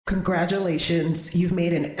Congratulations, you've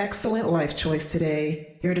made an excellent life choice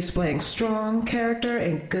today. You're displaying strong character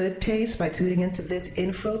and good taste by tuning into this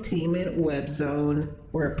infotainment web zone.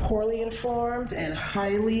 We're poorly informed and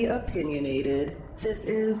highly opinionated. This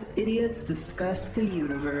is Idiots Discuss the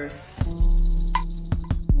Universe.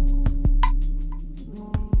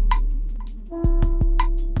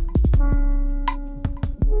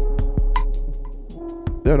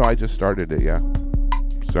 No, I just started it, yeah.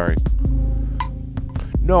 Sorry.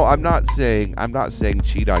 No, I'm not saying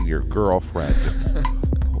cheat on your girlfriend.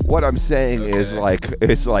 What I'm saying is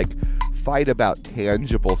like fight about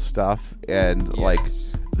tangible stuff, and like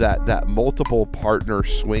that multiple partner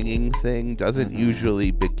swinging thing doesn't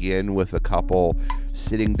usually begin with a couple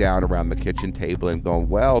sitting down around the kitchen table and going,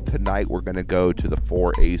 well, tonight we're going to go to the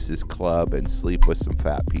Four Aces Club and sleep with some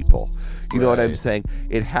fat people. You know what I'm saying?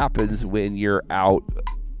 It happens when you're out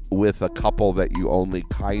with a couple that you only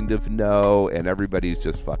kind of know and everybody's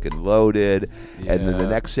just fucking loaded, and then the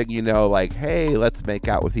next thing you know, like, hey, let's make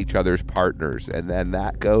out with each other's partners, and then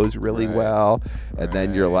that goes really well, and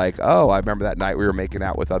then you're like, oh, I remember that night we were making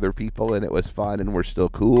out with other people and it was fun and we're still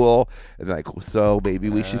cool, and like, so maybe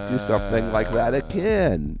we should do something like that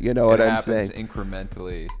again. You know what I'm saying? It happens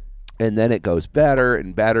incrementally, and then it goes better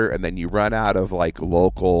and better, and then you run out of like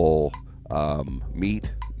local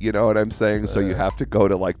meat. You know what I'm saying? So you have to go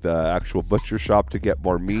to like the actual butcher shop to get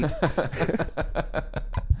more meat.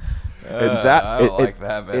 I don't like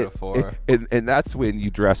that metaphor. And that's when you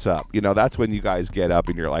dress up. You know, that's when you guys get up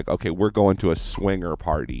and you're like, okay, we're going to a swinger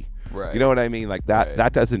party. Right. You know what I mean? Like that.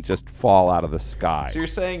 That doesn't just fall out of the sky. So you're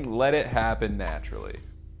saying let it happen naturally.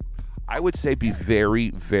 I would say be very,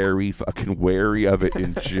 very fucking wary of it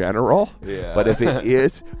in general. But if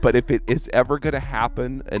it is ever going to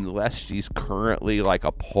happen, unless she's currently like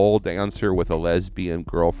a pole dancer with a lesbian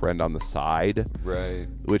girlfriend on the side, right?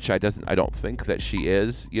 Which I don't think that she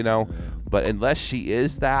is, you know. But unless she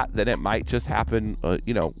is that, then it might just happen,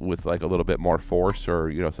 you know, with like a little bit more force or,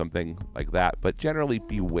 you know, something like that. But generally,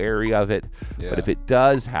 be wary of it. But if it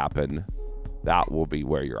does happen, that will be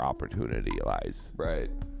where your opportunity lies. Right.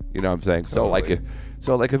 You know what I'm saying? Totally.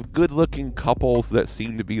 So like if good-looking couples that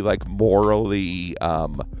seem to be like morally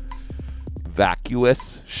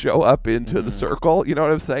vacuous show up into the circle, you know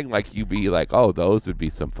what I'm saying? Like you be like, oh, those would be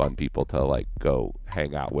some fun people to like go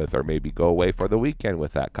hang out with, or maybe go away for the weekend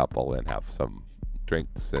with that couple and have some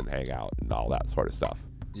drinks and hang out and all that sort of stuff.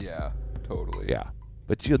 Yeah, totally. Yeah,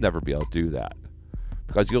 but you'll never be able to do that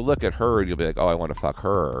because you'll look at her and you'll be like, oh, I want to fuck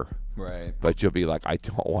her. Right. But you'll be like, I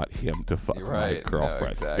don't want him to fuck my girlfriend. No,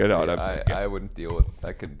 exactly. You know what I'm saying?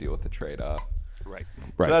 I couldn't deal with the trade-off. Right.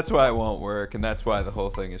 So that's why it won't work, and that's why the whole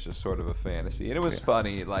thing is just sort of a fantasy. And it was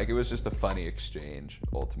funny. Like, it was just a funny exchange,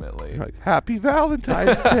 ultimately. Like, Happy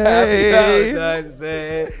Valentine's Day. Happy Valentine's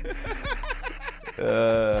Day.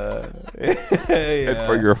 And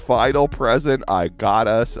for your final present, I got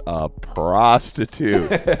us a prostitute.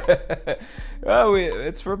 Oh,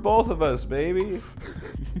 it's for both of us, baby.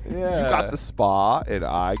 Yeah. You got the spa, and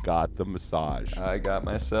I got the massage. I got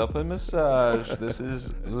myself a massage. This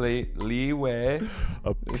is leeway.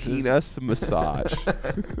 Penis massage.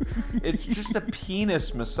 It's just a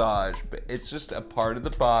penis massage, but it's just a part of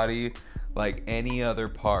the body like any other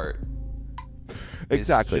part.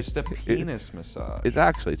 Exactly. It's just a penis massage.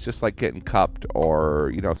 It's just like getting cupped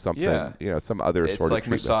or, you know, something, you know, some other sort of It's like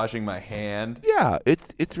treatment. massaging my hand. Yeah,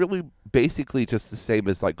 it's really basically just the same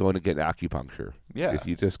as like going to get acupuncture. Yeah. If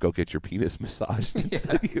you just go get your penis massage.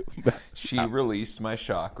 She released my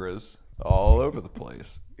chakras all over the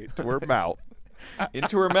place. Into her mouth.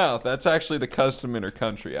 Into her mouth. That's actually the custom in her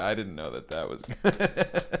country. I didn't know that was...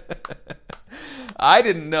 I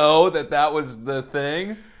didn't know that was the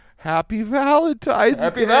thing. Happy Valentine's Day.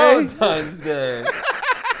 Happy Valentine's Day.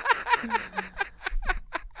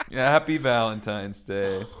 Yeah, happy Valentine's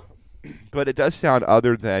Day. But it does sound,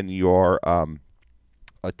 other than your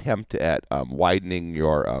attempt at widening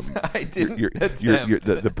your I didn't your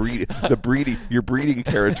breeding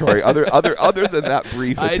territory. Other than that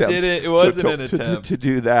brief attempt, I did it. It wasn't an attempt to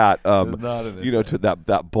do that. It was not an you know, to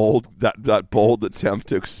that bold attempt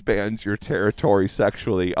to expand your territory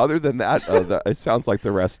sexually. Other than that, it sounds like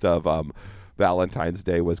the rest of Valentine's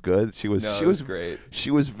Day was good. She was great. She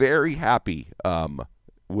was very happy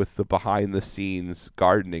with the behind the scenes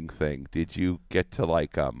gardening thing. Did you get to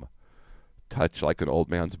like touch like an old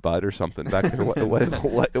man's butt or something back there?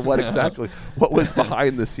 What exactly? What was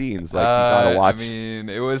behind the scenes? Like, you gotta watch. I mean,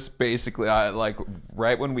 it was basically like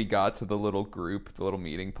right when we got to the little group, the little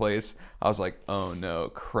meeting place, I was like, oh no,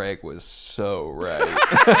 Craig was so right.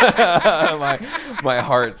 my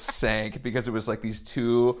heart sank because it was like these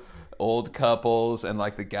two old couples, and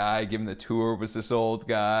like the guy giving the tour was this old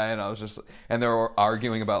guy, and I was just, and they were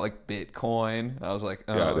arguing about like Bitcoin. I was like,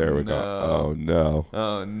 oh, Yeah, there we no. go. Oh no.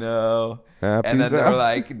 Oh no. Happy And then they were Val-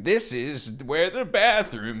 like, this is where the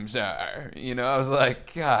bathrooms are. You know, I was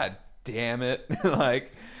like, God damn it.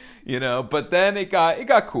 Like, you know, but then it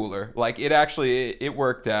got cooler. Like it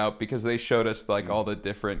worked out because they showed us like all the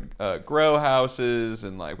different grow houses,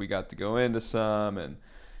 and like we got to go into some, and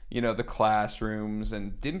you know, the classrooms,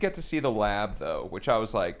 and didn't get to see the lab though, which I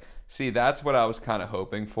was like, see, that's what I was kind of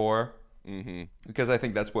hoping for. Mm-hmm. Because I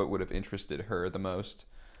think that's what would have interested her the most.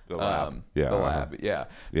 The lab. The lab, yeah.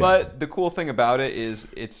 But the cool thing about it is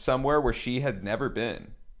it's somewhere where she had never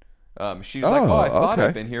been. She was like, I thought okay.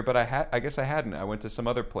 I'd been here, but I guess I hadn't. I went to some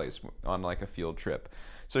other place on like a field trip.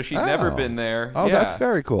 So she'd never been there. Oh, yeah. that's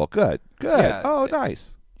very cool. Good. Yeah. Oh,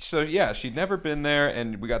 nice. So yeah, she'd never been there,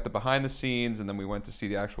 and we got the behind the scenes, and then we went to see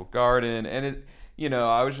the actual garden, and it, you know,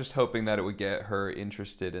 I was just hoping that it would get her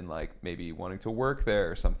interested in like maybe wanting to work there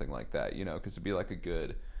or something like that, you know, because it'd be like a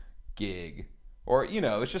good gig, or you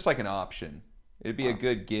know, it's just like an option. It'd be a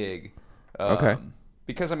good gig. Okay.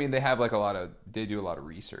 Because I mean, they do a lot of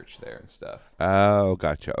research there and stuff. Oh,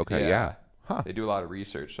 gotcha. Okay, yeah. Huh. They do a lot of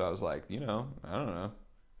research, so I was like, you know, I don't know,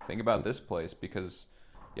 think about this place because.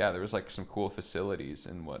 Yeah, there was like some cool facilities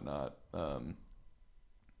and whatnot. But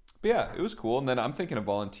yeah, it was cool. And then I'm thinking of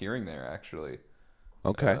volunteering there actually.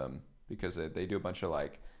 Okay. Because they do a bunch of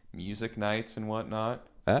like music nights and whatnot.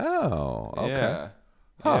 Oh, okay. Yeah.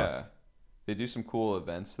 Huh. Yeah. They do some cool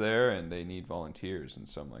events there, and they need volunteers. And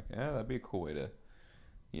so I'm like, yeah, that'd be a cool way to,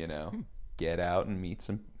 you know, get out and meet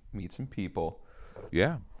some people.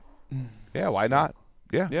 Yeah. Yeah, why not?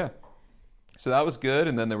 Yeah. Yeah. So that was good.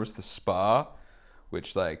 And then there was the spa.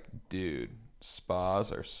 Which, like, dude,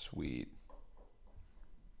 spas are sweet.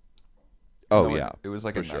 Oh, You know, yeah. It was,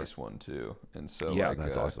 like, for a sure. nice one, too. And so, Yeah, like,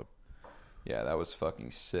 that's awesome. Yeah, that was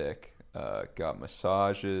fucking sick. Got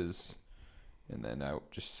massages. And then I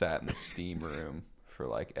just sat in the steam room for,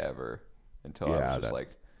 like, ever. Until I was just,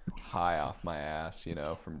 like, high off my ass, you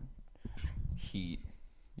know, from heat,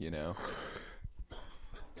 you know.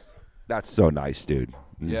 That's so nice, dude.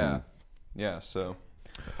 Mm-hmm. Yeah. Yeah, so...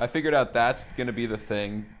 I figured out that's going to be the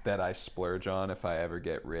thing that I splurge on if I ever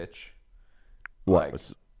get rich. What? Like,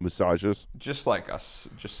 massages? just like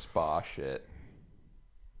just spa shit.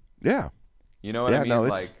 Yeah. You know what I mean? No,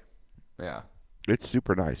 like, yeah. It's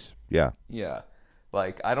super nice. Yeah. Yeah.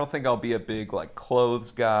 Like, I don't think I'll be a big, like,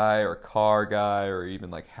 clothes guy or car guy or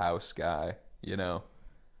even, like, house guy, you know?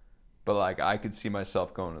 But, like, I could see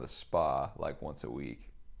myself going to the spa, like, once a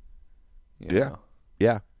week. You know?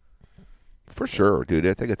 Yeah. For sure, dude.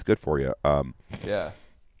 I think it's good for you. Yeah.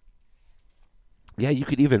 Yeah, you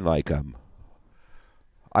could even like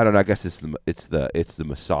I don't know, I guess it's the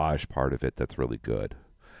massage part of it that's really good.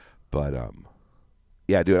 But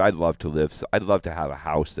yeah, dude, I'd love to have a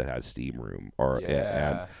house that has steam room or and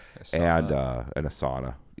a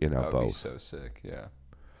sauna, you know, That would both. be so sick, yeah.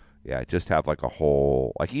 Yeah, just have like a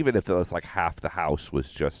whole, like even if it was like half the house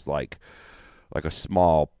was just like a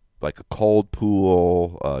small, like a cold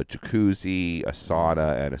pool, a jacuzzi, a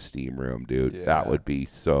sauna, and a steam room, dude. Yeah. That would be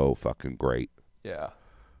so fucking great. Yeah.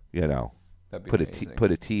 You know, That'd be put amazing.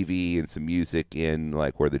 put a TV and some music in,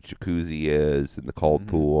 like where the jacuzzi is and the cold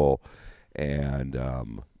pool, and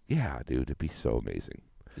yeah, dude, it'd be so amazing.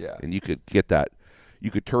 Yeah. And you could get that.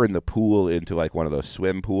 You could turn the pool into like one of those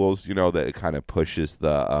swim pools, you know, that it kind of pushes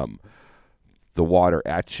the water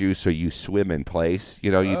at you, so you swim in place. You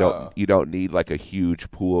know, you don't need like a huge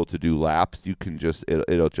pool to do laps. You can just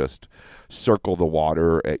it'll just circle the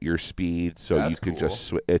water at your speed, so That's you can cool.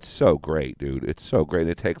 just it's so great, dude. It's so great.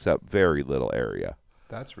 It takes up very little area.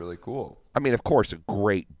 That's really cool. I mean, of course, a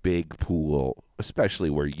great big pool, especially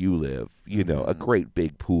where you live, you know, a great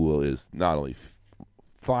big pool is not only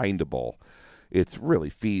findable, it's really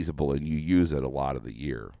feasible, and you use it a lot of the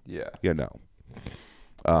year. Yeah. You know.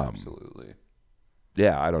 Absolutely.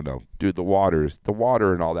 Yeah, I don't know, dude. The water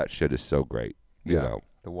and all that shit is so great, you know.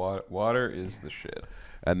 The water is the shit.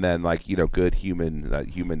 And then like, you know, good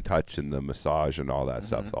human touch and the massage and all that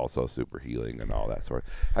stuff's also super healing and all that sort.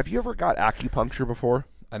 Have you ever got acupuncture before?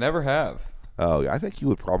 I never have. Oh, I think you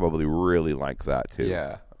would probably really like that too.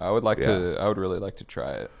 Yeah. I would like to I would really like to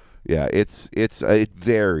try it. Yeah, it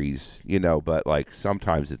varies, you know, but like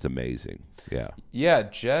sometimes it's amazing. Yeah. Yeah,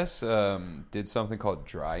 Jess did something called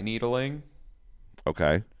dry needling,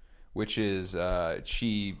 Okay. which is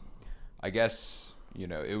she, I guess, you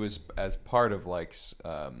know, it was as part of like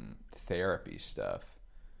therapy stuff,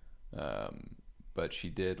 but she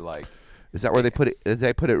did like Is that where they put it? Did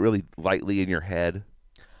they put it really lightly in your head?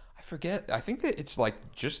 I forget. I think that it's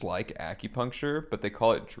like just like acupuncture, but they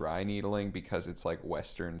call it dry needling because it's like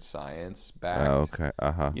Western science backed. Oh, okay.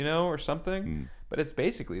 You know, or something. But it's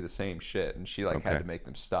basically the same shit. And she like had to make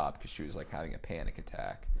them stop because she was like having a panic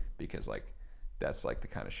attack because like that's like the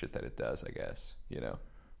kind of shit that it does, I guess. You know.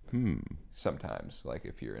 Sometimes, like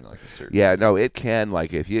if you're in like a certain no, it can,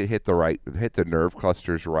 like if you hit the nerve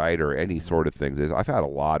clusters right or any sort of things. I've had a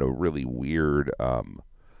lot of really weird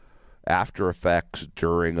after effects,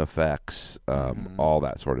 during effects, all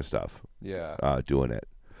that sort of stuff. Doing it,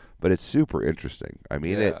 but it's super interesting. I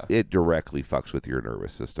mean, it directly fucks with your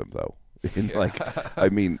nervous system, though. I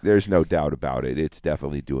mean, there's no doubt about it. It's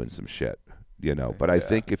definitely doing some shit, you know. But I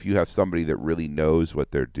think if you have somebody that really knows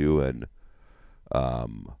what they're doing,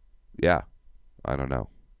 I don't know.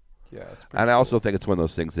 Yeah, and I also think it's one of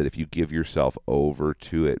those things that if you give yourself over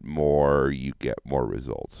to it more, you get more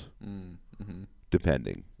results.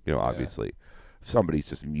 Depending, you know, obviously, if somebody's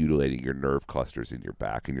just mutilating your nerve clusters in your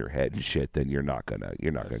back and your head and shit, then you're not gonna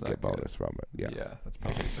get bonus from it. Yeah, that's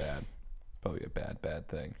probably a bad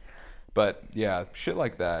thing. But yeah, shit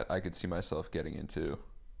like that, I could see myself getting into.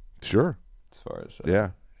 Sure. As far as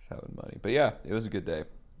having money, but yeah, it was a good day.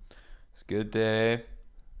 It's a good day.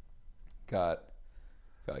 Got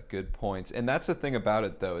good points. And that's the thing about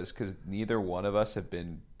it, though, is because neither one of us have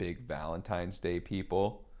been big Valentine's Day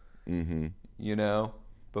people, you know,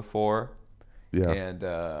 before. Yeah. And,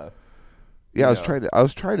 I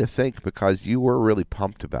was trying to think because you were really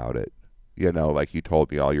pumped about it. You know, like you told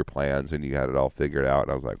me all your plans and you had it all figured out.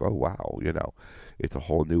 And I was like, oh, wow, you know, it's a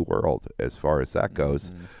whole new world as far as that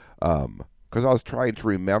goes. Because I was trying to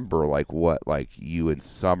remember like what like you and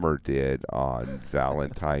Summer did on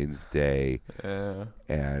Valentine's Day,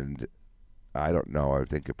 and I don't know. I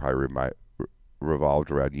think it probably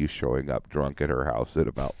revolved around you showing up drunk at her house at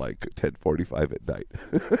about like 10:45 at night.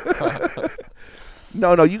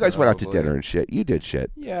 No, you guys went out to dinner and shit. You did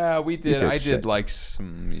shit. Yeah, we did. I did like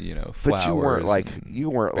some, you know, flowers. But you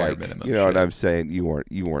weren't like you know what I'm saying. You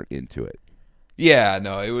weren't into it. Yeah,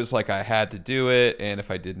 no, it was like I had to do it, and if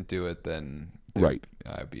I didn't do it, then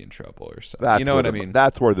I'd be in trouble or something. You know what I mean?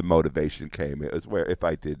 That's where the motivation came. It was where if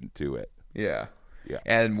I didn't do it. Yeah.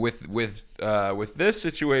 And with this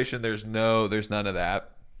situation, there's none of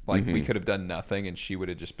that. Like we could have done nothing, and she would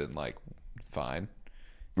have just been like, fine.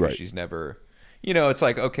 Right. She's never, you know, it's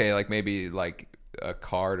like okay, like maybe like a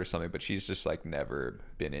card or something, but she's just like never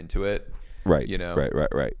been into it. Right. You know.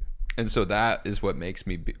 Right. And so that is what makes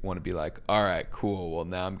me want to be like, all right, cool. Well,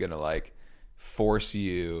 now I'm going to like force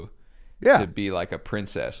you to be like a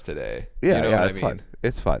princess today. Yeah, you know what I mean? Fun.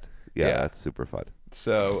 It's fun. Yeah, that's super fun.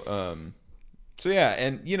 So, yeah.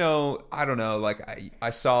 And, you know, I don't know, like I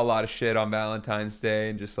saw a lot of shit on Valentine's Day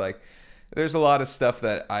and just like, there's a lot of stuff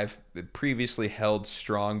that I've previously held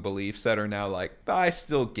strong beliefs that are now like, I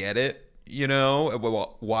still get it, you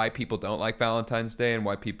know, why people don't like Valentine's Day and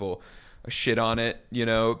why people shit on it, you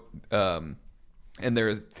know, and there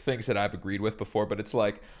are things that I've agreed with before, but it's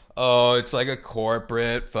like, oh, it's like a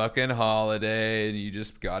corporate fucking holiday and you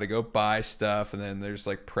just gotta go buy stuff, and then there's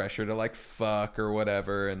like pressure to like fuck or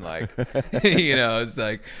whatever, and like you know, it's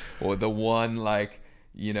like, well, the one like,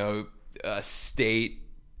 you know, state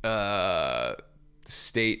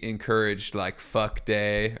encouraged like fuck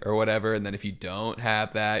day or whatever, and then if you don't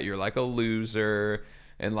have that, you're like a loser.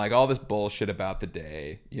 And like all this bullshit about the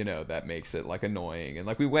day, you know, that makes it like annoying. And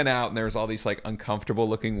like we went out and there was all these like uncomfortable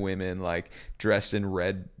looking women like dressed in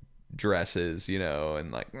red dresses, you know,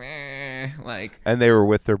 and like, and they were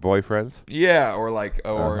with their boyfriends. Yeah, or like,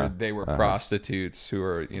 they were prostitutes who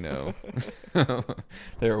are, you know,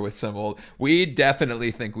 they were with some old. We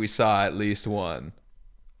definitely think we saw at least one.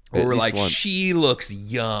 Or we're like, she looks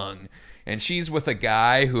young, and she's with a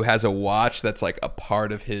guy who has a watch that's like a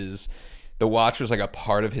part of his. The watch was like a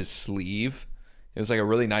part of his sleeve. It was like a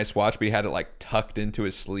really nice watch, but he had it like tucked into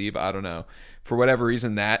his sleeve. I don't know. For whatever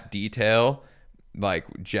reason, that detail, like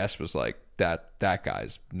Jess was like, that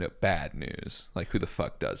guy's bad news. Like, who the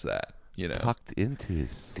fuck does that? You know, tucked into his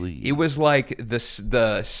sleeve. It was like the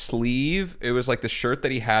sleeve. It was like the shirt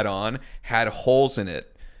that he had on had holes in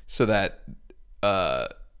it, so that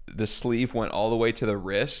the sleeve went all the way to the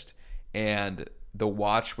wrist, and the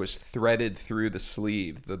watch was threaded through the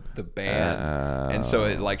sleeve, the band, and so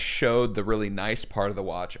it like showed the really nice part of the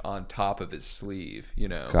watch on top of his sleeve. You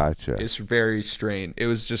know, gotcha. It's very strange. It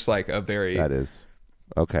was just like a very that is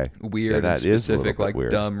okay weird and specific, like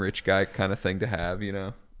weird. Dumb rich guy kind of thing to have. You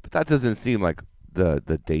know, but that doesn't seem like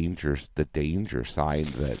the danger sign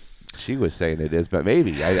that she was saying it is. But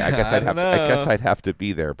maybe I guess I'd have to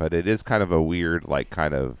be there. But it is kind of a weird, like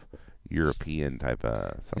kind of European type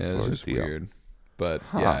of some sort it's just of deal. Weird. But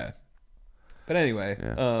yeah, But anyway,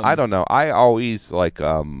 Yeah. I don't know. I always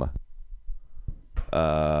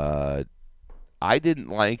I didn't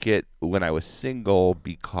like it when I was single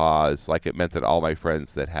because like it meant that all my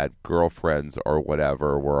friends that had girlfriends or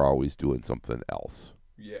whatever were always doing something else.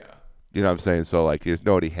 Yeah. You know what I'm saying? So like there's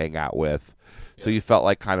nobody to hang out with. So you felt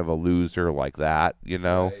like kind of a loser like that, you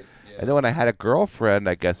know? Right, yeah. And then when I had a girlfriend,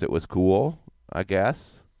 I guess it was cool, I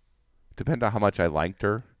guess. Depending on how much I liked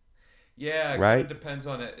her. Yeah, it right? kind of depends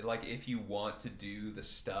on it. Like if you want to do the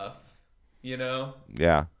stuff, you know?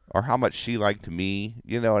 Yeah. Or how much she liked me,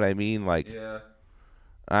 you know what I mean? Like, Yeah.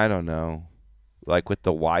 I don't know. Like with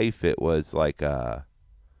the wife, it was like yeah,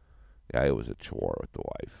 it was a chore with the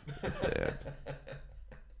wife.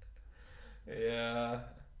 Yeah.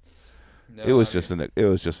 No, It was it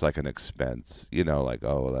was just like an expense, you know, like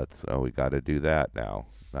we got to do that now.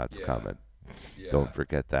 That's coming. Yeah. Don't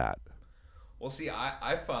forget that. Well, see,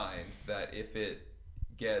 I find that if it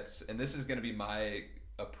gets, and this is going to be my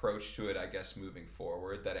approach to it, I guess, moving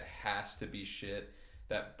forward, that it has to be shit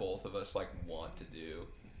that both of us like want to do,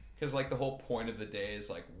 because like the whole point of the day is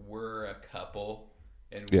like we're a couple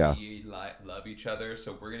and we love each other,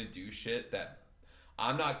 so we're gonna do shit that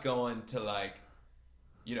I'm not going to like,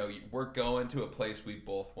 you know, we're going to a place we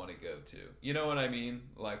both want to go to. You know what I mean?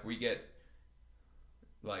 Like we get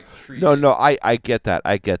like treated. No, I get that.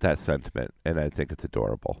 I get that sentiment, and I think it's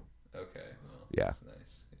adorable. Okay. Well, Yeah. That's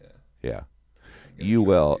nice. Yeah. Yeah. I'm gonna You try to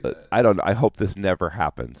will. do that. I don't. I hope this never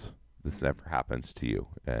happens. This never happens to you,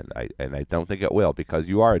 and I don't think it will because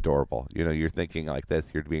you are adorable. You know, you're thinking like this.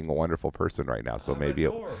 You're being a wonderful person right now. So I'm maybe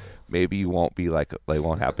adorable. maybe you won't be like it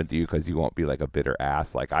won't happen to you because you won't be like a bitter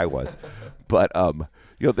ass like I was. But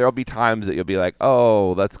you know, there'll be times that you'll be like,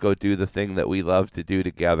 oh, let's go do the thing that we love to do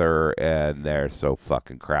together, and they're so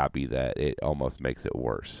fucking crappy that it almost makes it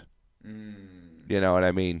worse. You know what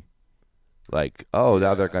I mean? Like, oh,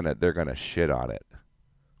 now they're gonna shit on it.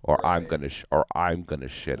 Or Right. I'm gonna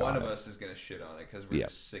shit One on of it. us is gonna shit on it because we're Yeah.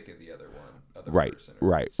 just sick of the other Right, person. Or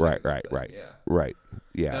right, sick of right, the right, thing. right, Yeah. right.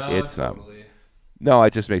 Yeah, No, it's totally. no,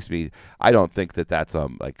 it just makes me. I don't think that's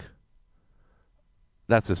like.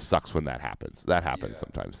 That just sucks when that happens. That happens Yeah.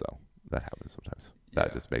 sometimes, though. That happens sometimes. That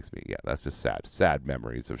Yeah. just makes me. Yeah, that's just sad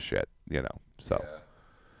memories of shit. You know. So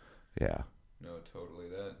yeah, No, totally.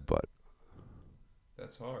 but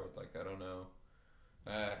That's hard. Like I don't know.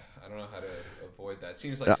 I don't know how to avoid that. It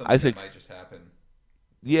seems like I something think- that might just happen.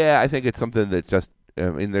 yeah, I think it's something that just. I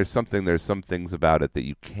mean, there's some things about it that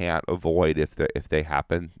you can't avoid if they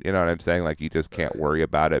happen. You know what I'm saying? Like you just can't Right. worry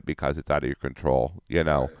about it because it's out of your control. You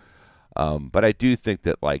know. Right. But I do think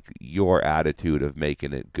that like your attitude of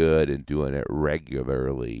making it good and doing it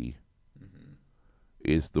regularly Mm-hmm.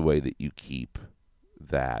 is the way that you keep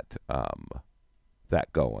that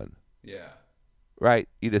that going. Yeah. Right?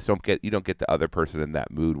 You just don't get the other person in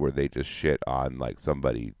that mood where they just shit on like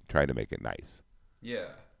somebody trying to make it nice.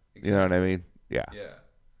 Yeah. Exactly. You know what I mean? Yeah. Yeah.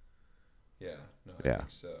 Yeah. No, I Yeah.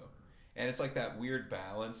 think so. And it's like that weird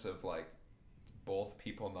balance of like both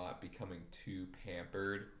people not becoming too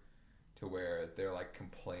pampered to where they're like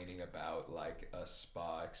complaining about like a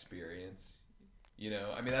spa experience. You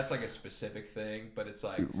know, I mean that's like a specific thing, but it's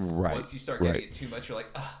like Right, once you start getting right. it too much, you're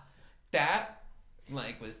like, that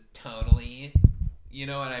like was totally, you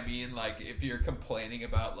know what I mean? Like if you're complaining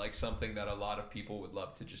about like something that a lot of people would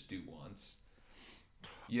love to just do once.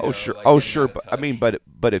 You know, Sure. like Oh getting sure. out of But I mean, touch.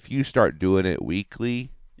 but if you start doing it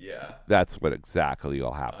weekly, Yeah. that's what exactly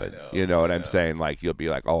will happen. know, You know what I I'm know. saying? Like you'll be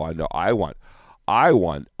like, oh, I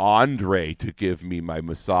want Andre to give me my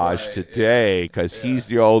massage Right, today because yeah. he's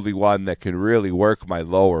the only one that can really work my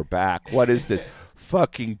lower back. What is this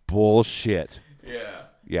fucking bullshit? Yeah.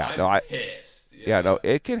 Yeah, I'm pissed. Yeah, no,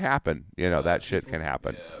 it can happen. You know, that shit People- can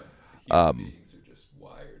happen. Yeah, human beings are just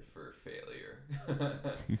wired for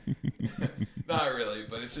failure. Not really,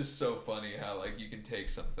 but it's just so funny how like you can take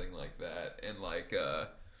something like that and like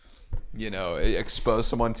you know, expose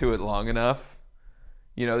someone to it long enough.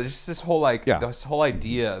 You know, there's just this whole like this whole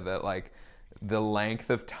idea that like the length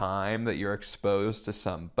of time that you're exposed to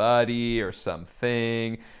somebody or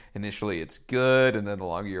something, initially it's good, and then the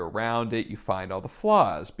longer you're around it, you find all the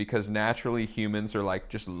flaws, because naturally humans are like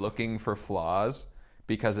just looking for flaws,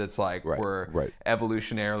 because it's like we're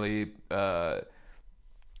evolutionarily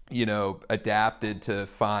you know, adapted to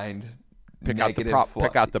find Pick out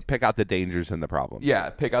the dangers and the problems. Yeah,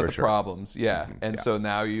 pick out For the sure. problems. Yeah. And yeah. so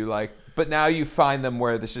now you like, but now you find them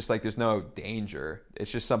where there's just like, there's no danger.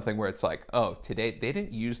 It's just something where it's like, oh, today they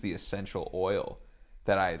didn't use the essential oil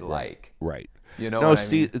that I like. Right. You know No, what I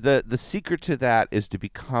see, mean? the secret to that is to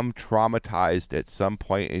become traumatized at some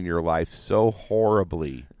point in your life so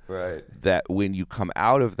horribly Right. that when you come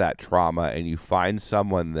out of that trauma and you find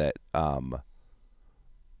someone that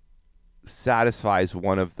satisfies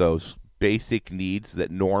one of those basic needs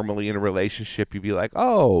that normally in a relationship you'd be like,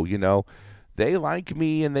 oh, they like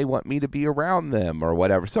me and they want me to be around them or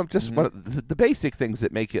whatever. So just one of the basic things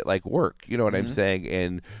that make it like work. You know what I'm saying?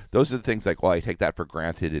 And those are the things like, well, I take that for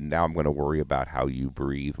granted, and now I'm going to worry about how you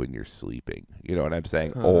breathe when you're sleeping. You know what I'm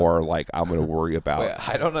saying? Or like I'm going to worry about. Wait,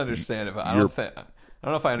 I don't understand it. I don't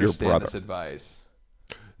know if I understand this advice.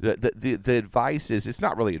 The advice is, it's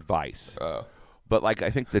not really advice. Oh. But like I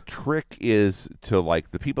think the trick is to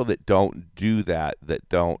like the people that don't do that,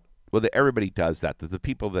 everybody does that. The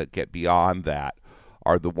people that get beyond that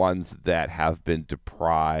are the ones that have been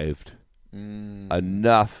deprived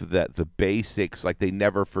enough that the basics, like they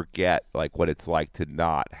never forget like what it's like to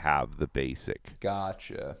not have the basic.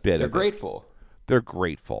 Gotcha. They're grateful. They're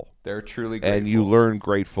grateful. They're truly grateful. And you learn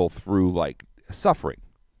grateful through like suffering.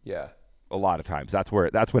 Yeah. A lot of times that's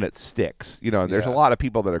when it sticks. There's a lot of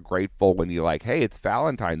people that are grateful when you're like, hey, it's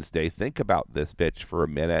Valentine's Day, think about this bitch for a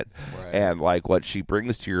minute. Right. And like what she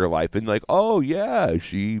brings to your life, and like, oh yeah,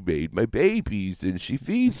 she made my babies and she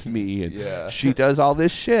feeds me and she does all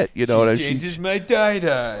this shit, she changes my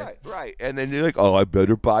dye. Right. And then you're like, oh, I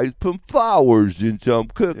better buy some flowers and some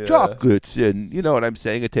chocolates and you know what I'm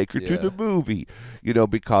saying, and take her to the movie,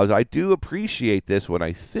 because I do appreciate this when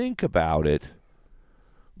I think about it.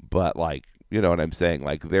 But, like, you know what I'm saying?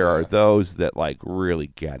 Like, there are those that, like, really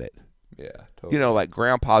get it. Yeah, totally. Like,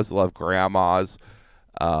 grandpas love grandmas,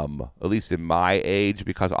 at least in my age,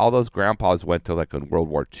 because all those grandpas went to, like, in World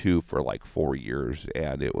War II for, like, 4 years,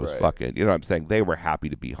 and it was fucking, you know what I'm saying? They were happy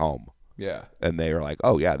to be home. Yeah. And they were like,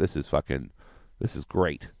 oh, yeah, this is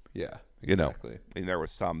great. Yeah, exactly. And there were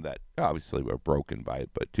some that obviously were broken by it,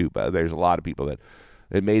 but there's a lot of people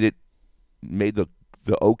that made the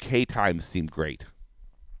okay times seem great.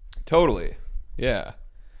 Totally. Yeah.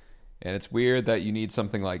 And it's weird that you need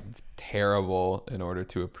something like terrible in order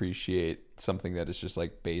to appreciate something that is just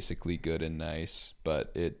like basically good and nice,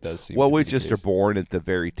 but it does seem we just are born at the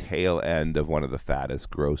very tail end of one of the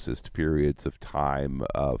fattest, grossest periods of time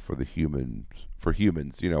for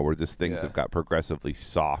humans, where just things have got progressively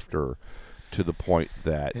softer to the point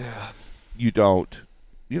that you don't,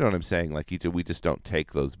 you know what I'm saying? Like we just don't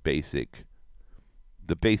take the basic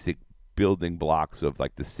building blocks of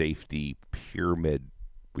like the safety pyramid.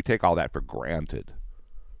 We take all that for granted.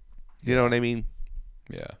 You know what I mean?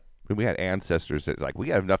 Yeah. When we had ancestors that like, we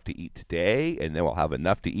have enough to eat today and then we'll have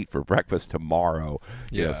enough to eat for breakfast tomorrow.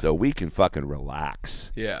 So we can fucking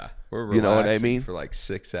relax. Yeah. We're relaxing, you know what I mean? For like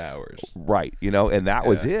 6 hours. Right. And that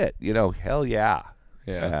was it. Hell yeah.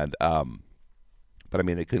 Yeah. And but I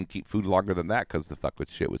mean, they couldn't keep food longer than that because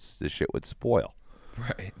the shit would spoil.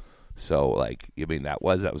 Right. So like, I mean, that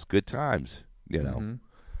was good times,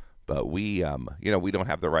 But we we don't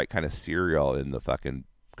have the right kind of cereal in the fucking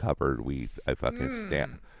cupboard. I fucking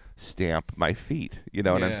stamp my feet. You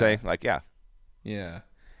know what I'm saying? Like, yeah.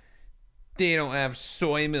 They don't have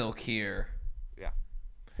soy milk here. Yeah.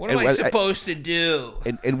 What am I supposed to do?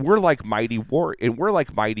 And we're like mighty warriors.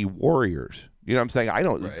 You know what I'm saying? I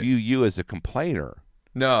don't view you as a complainer.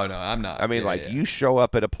 No, I'm not. I mean, you show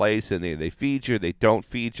up at a place and they feed you, they don't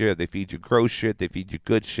feed you, they feed you gross shit, they feed you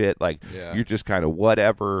good shit. Like, you're just kind of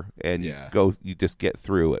whatever, and you just get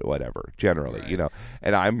through it, whatever, generally,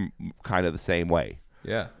 And I'm kind of the same way.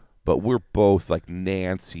 Yeah. But we're both like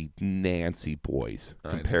Nancy boys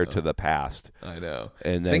compared to the past. I know.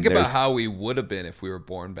 And then think about how we would have been if we were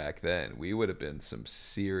born back then. We would have been some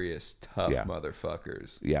serious tough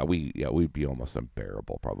motherfuckers. Yeah, we'd be almost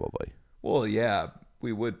unbearable, probably. Well, yeah.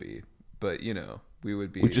 We would be, but we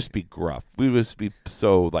would be. We'd just be gruff. We would just be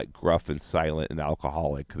so like gruff and silent and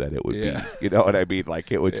alcoholic that it would be. You know what I mean?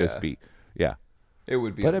 Like it would just be. Yeah. It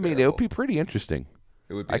would be. But I mean, it would be pretty interesting.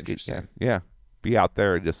 It would be interesting. Yeah. Be out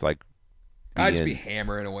there and just like. I'd just be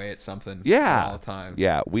hammering away at something. Yeah. All the time.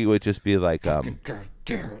 Yeah, we would just be like.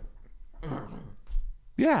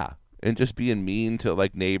 Yeah, and just being mean to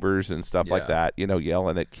like neighbors and stuff like that.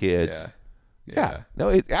 Yelling at kids. Yeah. No,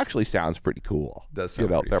 it actually sounds pretty cool. Does sound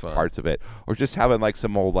pretty there fun. are parts of it. Or just having like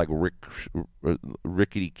some old like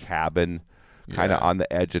rickety cabin kind of on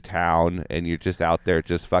the edge of town, and you're just out there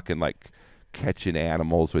just fucking like catching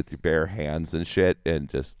animals with your bare hands and shit, and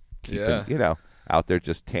just keeping, out there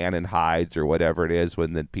just tanning hides or whatever it is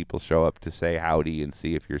when then people show up to say howdy and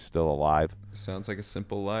see if you're still alive. Sounds like a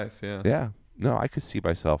simple life, yeah. Yeah. No, I could see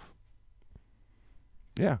myself.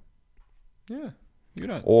 Yeah. Yeah. You're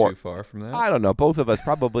not too far from that. I don't know. Both of us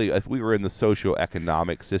probably, if we were in the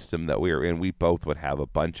socioeconomic system that we were in, we both would have a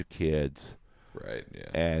bunch of kids. Right, yeah.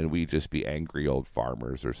 And we'd just be angry old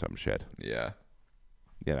farmers or some shit. Yeah.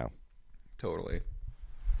 You know. Totally.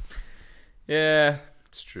 Yeah,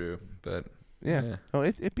 it's true. But Yeah. Yeah. Oh,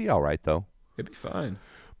 it'd be all right though. It'd be fine.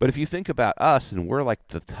 But if you think about us, and we're like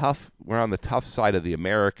we're on the tough side of the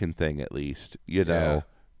American thing, at least, you know, Yeah.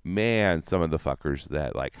 man, some of the fuckers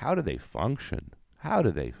that, like, how do they function? How do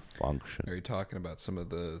they function? Are you talking about some of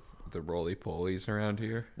the roly-polies around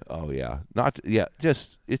here? Oh, yeah.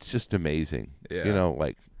 It's just amazing. Yeah. You know,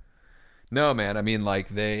 like, No, man. I mean, like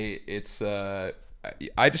I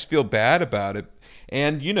just feel bad about it.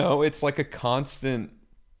 And, you know, it's like it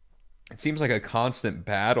seems like a constant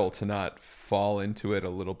battle to not fall into it a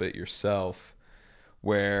little bit yourself,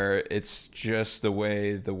 where it's just the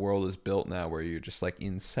way the world is built now, where you're just like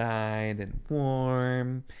inside and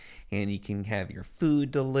warm, and you can have your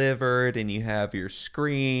food delivered, and you have your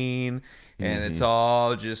screen, and it's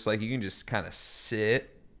all just like, you can just kind of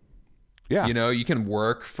sit. yeah. You know, you can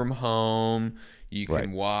work from home, you can Right.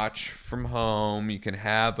 watch from home, you can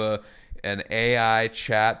have an AI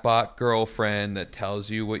chatbot girlfriend that tells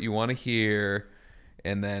you what you want to hear,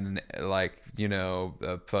 and then, like, you know,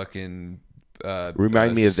 a fucking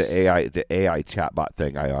Remind me of the AI chatbot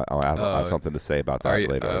thing. I'll have something to say about that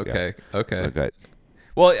later. Okay, Yeah. okay.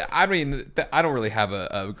 Well, I mean, I don't really have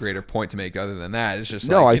a greater point to make other than that. It's just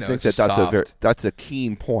No, like, I you know, think it's just that's soft. that's a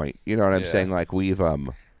keen point. You know what I'm Yeah. saying? Like we've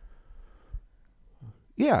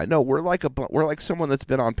yeah, no, we're like someone that's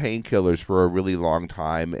been on painkillers for a really long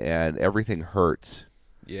time, and everything hurts.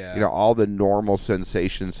 Yeah, You know, all the normal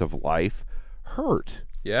sensations of life hurt.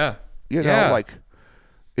 yeah, You know, Yeah. like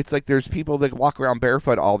it's like there's people that walk around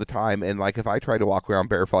barefoot all the time, and like if I tried to walk around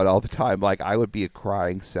barefoot all the time, like I would be a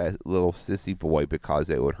crying little sissy boy because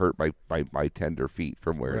it would hurt my tender feet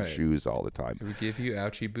from wearing Right. shoes all the time. It would give you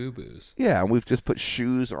ouchie boo-boos. Yeah, and we've just put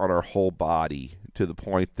shoes on our whole body to the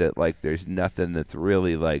point that like there's nothing that's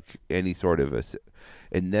really like any sort of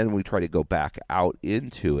and then we try to go back out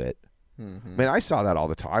into it. I mean, I saw that all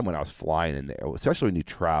the time when I was flying in there, especially when you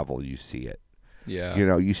travel, you see it. Yeah, You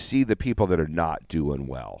know, you see the people that are not doing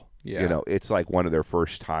well. Yeah. You know, it's like one of their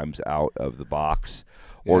first times out of the box,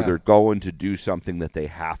 or Yeah. they're going to do something that they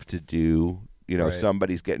have to do. You know, Right.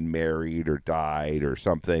 somebody's getting married or died or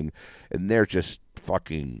something, and they're just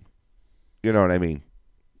fucking, you know what I mean?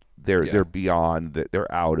 They're beyond that.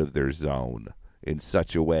 They're out of their zone in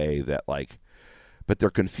such a way that like, but they're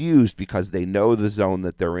confused because they know the zone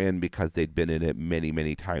that they're in because they'd been in it many,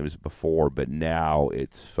 many times before, but now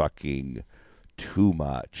it's fucking too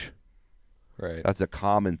much. right. That's a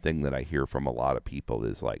common thing that I hear from a lot of people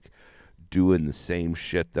is like doing the same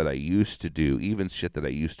shit that I used to do, even shit that I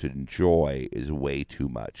used to enjoy, is way too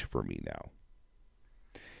much for me now.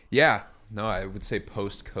 Yeah. No, I would say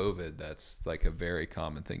post-COVID, that's like a very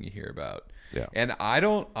common thing you hear about. Yeah. And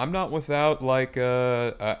I'm not without like,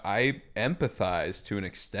 I empathize to an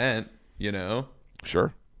extent, you know?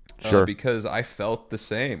 Sure. Sure. Because I felt the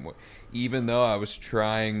same. Even though I was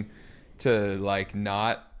trying to like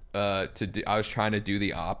not, I was trying to do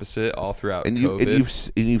the opposite all throughout and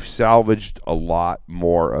COVID. you've salvaged a lot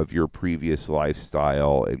more of your previous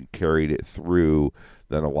lifestyle and carried it through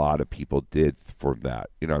than a lot of people did for that.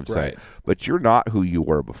 You know what I'm saying? Right. But you're not who you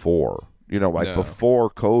were before. You know, like No. before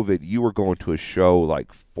COVID, you were going to a show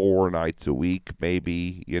like 4 nights a week,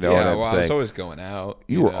 maybe. You know what I'm well, I saying? was always going out.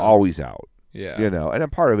 You were know? always out. Yeah. You know, and a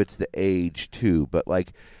part of it's the age too. But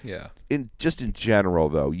like, Yeah. in general,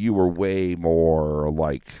 though, you were way more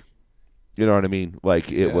like, you know what I mean?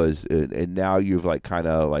 Like it Yeah. was, and now you've like kind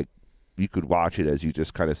of like you could watch it as you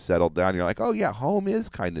just kind of settled down. You're like, oh yeah, home is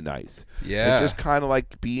kind of nice. Yeah. And just kind of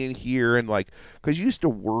like being here and like, because you used to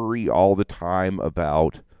worry all the time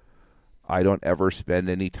about, I don't ever spend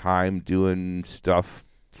any time doing stuff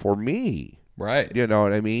for me. Right. You know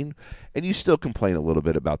what I mean? And you still complain a little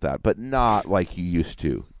bit about that, but not like you used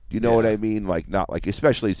to. Do you know what Yeah. I mean? Like not like,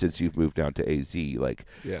 especially since you've moved down to AZ. Like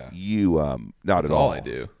Yeah. you, not That's at all. all I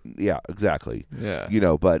do. Yeah, exactly. Yeah. You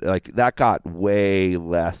know, but like that got way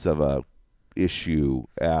less of a issue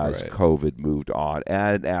as Right. COVID moved on,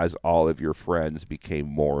 and as all of your friends became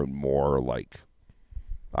more and more like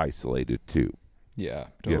isolated too. Yeah,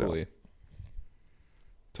 You know. totally.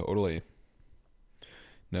 Totally.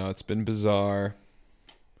 No, it's been bizarre.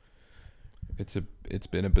 It's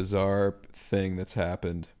been a bizarre thing that's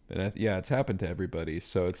happened. And it's happened to everybody.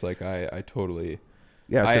 So it's like I totally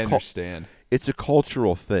Yeah, I it's understand. it's a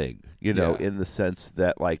cultural thing, you know, Yeah. in the sense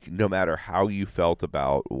that like no matter how you felt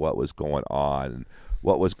about what was going on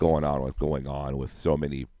with going on with so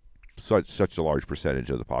many such a large percentage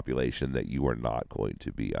of the population, that you are not going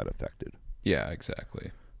to be unaffected. Yeah,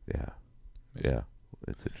 exactly. Yeah. Yeah.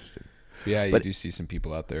 It's interesting. Yeah, you But- do see some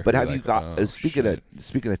people out there. But who are have you like, got "Oh, speaking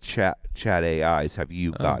shit." of chat AIs, have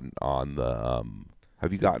you gotten on the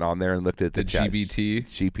have you gotten on there and looked at the chat GBT?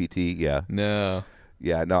 GPT? Yeah. No.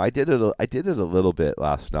 Yeah, no, I did it a little bit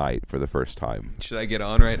last night for the first time. Should I get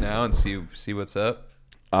on right now and see what's up?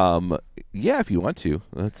 Yeah, if you want to.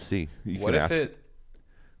 Let's see. What if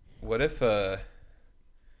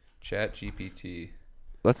Chat GPT?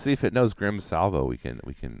 Let's see if it knows Grim Salvo. We can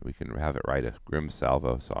have it write a Grim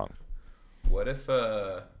Salvo song. What if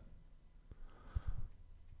Oh,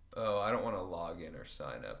 I don't want to log in or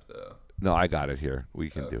sign up though. No, I got it here. We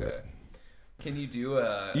can do it. Can you do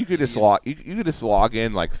a? You could just log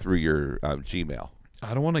in like through your Gmail.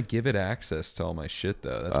 I don't want to give it access to all my shit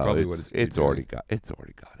though. That's probably what it's already got. It's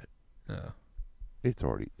already got it. Oh.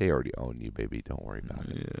 They already own you, baby. Don't worry about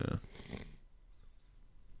it. Yeah.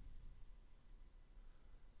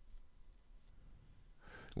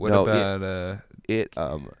 What about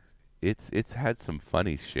it's had some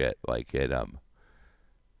funny shit. Like it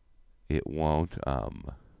won't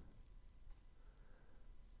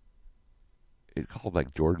it's called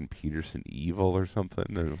like Jordan Peterson evil or something.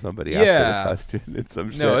 And somebody asked it a question and some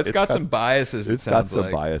shit. No, it's got some biases. It's got some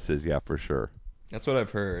biases, yeah, for sure. That's what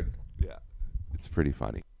I've heard. Yeah, it's pretty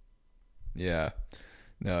funny. Yeah,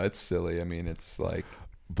 no, it's silly. I mean, it's like,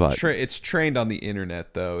 but it's trained on the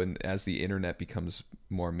internet though, and as the internet becomes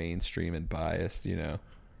more mainstream and biased, it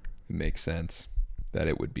makes sense that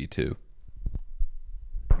it would be too.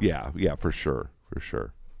 Yeah, for sure.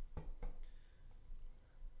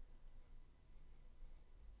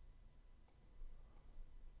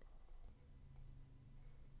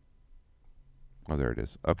 Oh, there it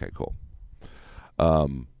is. Okay, cool.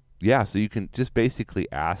 Yeah, so you can just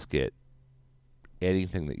basically ask it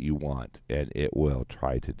anything that you want, and it will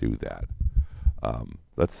try to do that.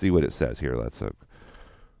 Let's see what it says here. Let's look.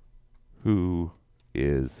 Who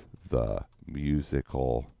is the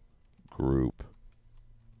musical group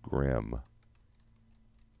Grim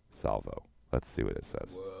Salvo? Let's see what it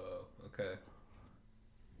says. Whoa, okay.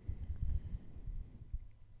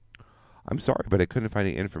 I'm sorry, but I couldn't find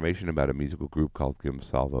any information about a musical group called Grim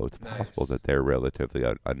Salvo. It's possible that they're relatively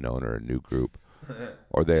unknown or a new group,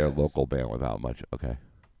 or they're a local band without much. Okay.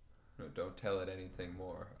 No, don't tell it anything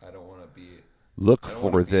more. I don't want to be. Look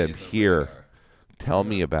for them here. Tell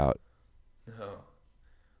me about. No.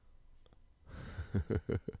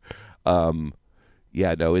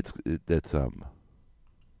 Yeah, no, that's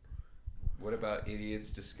What about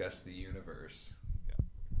idiots discuss the universe?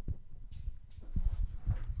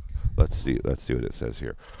 Let's see what it says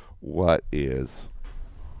here. What is?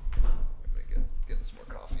 I'm gonna get some more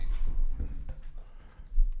coffee.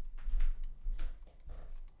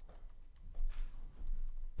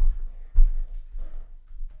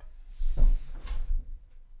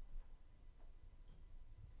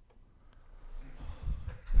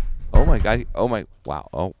 Oh my god! Oh my! Wow!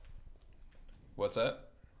 Oh. What's that?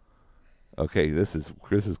 Okay, this is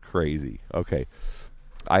crazy. Okay.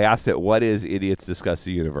 I asked it, what is Idiots Discuss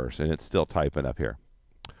the Universe? And it's still typing up here.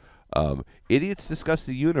 Idiots Discuss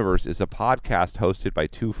the Universe is a podcast hosted by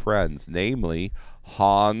two friends, namely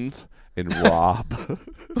Hans and Rob.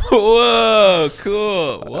 Whoa,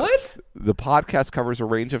 cool. What? The podcast covers a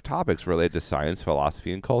range of topics related to science,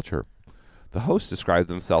 philosophy, and culture. The hosts describe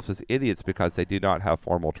themselves as idiots because they do not have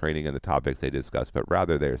formal training in the topics they discuss, but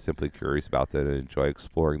rather they are simply curious about them and enjoy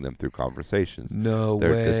exploring them through conversations. No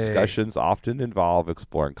Their way. discussions often involve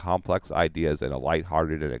exploring complex ideas in a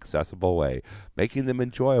lighthearted and accessible way, making them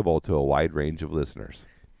enjoyable to a wide range of listeners.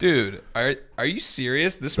 Dude, are you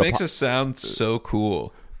serious? This makes us sound so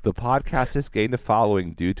cool. The podcast has gained a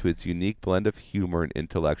following due to its unique blend of humor and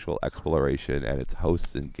intellectual exploration and its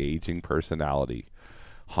host's engaging personality.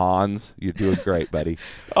 Hans, you're doing great, buddy.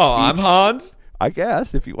 I'm Hans? I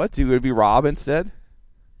guess, if you want to. Would it be Rob instead?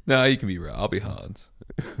 No, you can be Rob. I'll be Hans.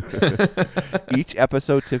 Each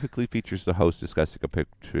episode typically features the host discussing a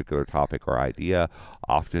particular topic or idea,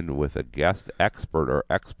 often with a guest expert or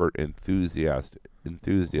expert enthusiast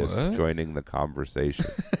joining the conversation.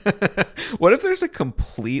 What if there's a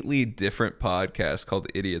completely different podcast called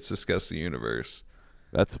Idiots Discuss the Universe?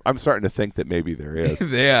 I'm starting to think that maybe there is.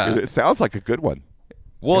 Yeah. It sounds like a good one.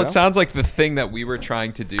 Well, it sounds like the thing that we were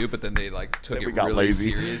trying to do, but then they took it we got really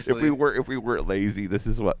lazy. seriously. If we weren't lazy, this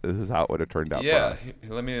is how it would have turned out. Yeah, for us.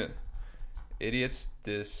 let me. Idiots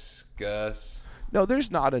Discuss. No,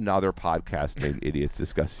 there's not another podcast named Idiots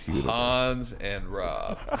Discuss the Universe. Hans and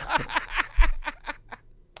Rob.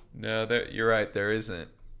 No, you're right. There isn't.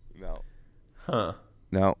 No. Huh.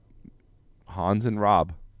 No. Hans and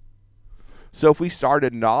Rob. So if we start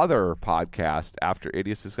another podcast after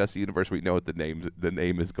Idiots Discuss the Universe, we know what the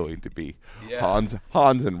name is going to be. Yeah.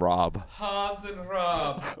 Hans and Rob. Hans and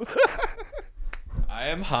Rob. I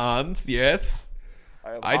am Hans, yes.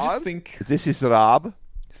 I just think this is Rob.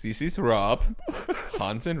 this is Rob.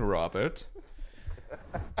 Hans and Robert.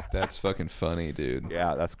 That's fucking funny, dude.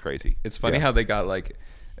 Yeah, that's crazy. It's funny Yeah. how they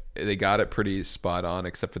got it pretty spot on,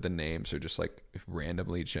 except for the names are just like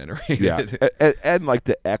randomly generated. Yeah, and like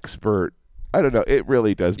the expert, I don't know. It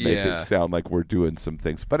really does make Yeah. it sound like we're doing some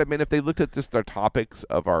things. But I mean, if they looked at just our topics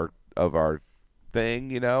of our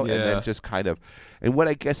thing, and Yeah. then just kind of, and what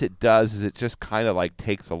I guess it does is it just kind of like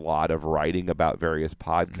takes a lot of writing about various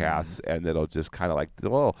podcasts, and it'll just kind of like,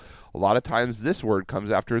 well, a lot of times this word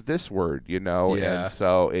comes after this word, Yeah. and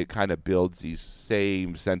so it kind of builds these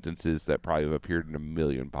same sentences that probably have appeared in a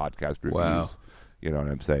million podcast reviews. Wow. You know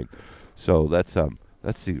what I'm saying? So let's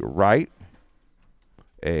see, write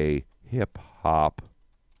a hip hop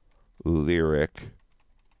lyric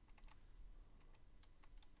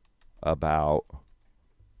about,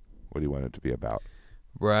 what do you want it to be about?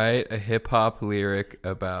 Write a hip hop lyric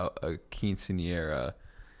about a quinceañera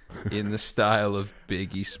in the style of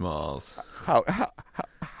Biggie Smalls. How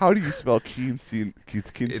do you spell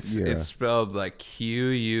quinceañera? It's spelled like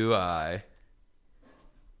QUINCENERA.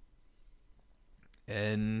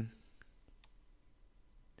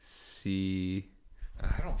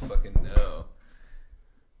 I don't fucking know.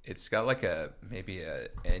 It's got like maybe a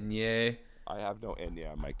enye. I have no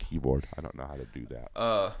Enya on my keyboard. I don't know how to do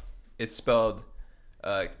that. It's spelled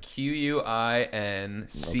QUINCEA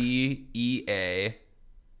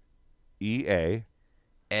EA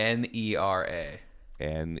NERA.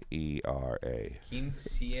 NERA.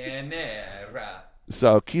 Quinceañera.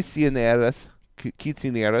 So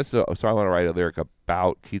quinceañeras. So I want to write a lyric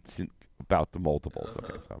about about the multiples.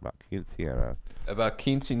 Okay, so about quinceañera. About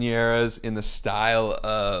quinceañeras in the style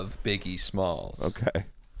of Biggie Smalls. Okay.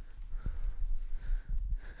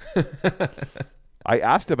 I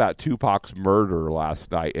asked about Tupac's murder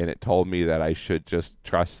last night, and it told me that I should just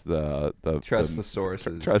trust the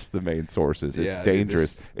sources. Trust the main sources. It's Yeah, dude,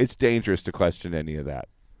 dangerous. It's dangerous to question any of that.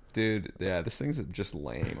 Dude, yeah, this thing's just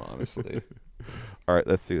lame, honestly. All right,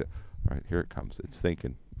 let's see. All right, here it comes. It's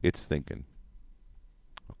thinking.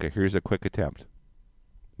 Okay, here's a quick attempt.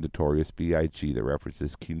 Notorious B.I.G. that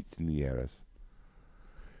references quinceañeras.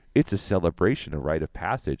 It's a celebration, a rite of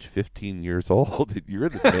passage, 15 years old, and you're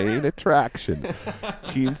the main attraction.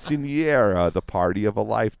 Quinceañera, the party of a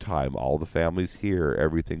lifetime. All the families here.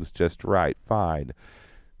 Everything's just right. Fine.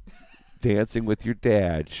 Dancing with your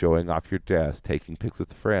dad, showing off your dress, taking pics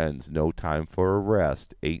with friends. No time for a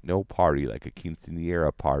rest. Ain't no party like a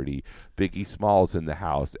quinceañera party. Biggie Smalls in the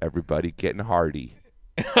house. Everybody getting hardy.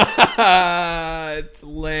 It's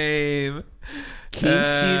lame.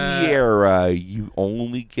 Quinceañera, you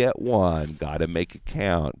only get one. Gotta make it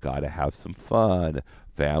count. Gotta have some fun.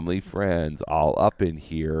 Family, friends, all up in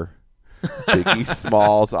here. Biggie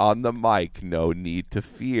Smalls on the mic. No need to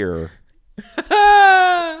fear.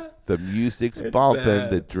 The music's bumping. bad.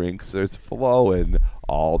 The drinks are flowing.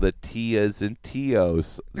 All the tias and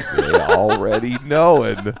tios, they already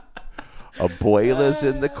knowing. Abuela's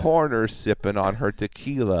in the corner sipping on her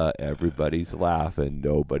tequila. Everybody's laughing.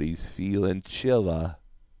 Nobody's feeling chilla.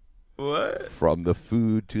 What? From the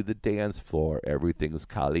food to the dance floor, everything's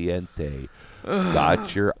caliente.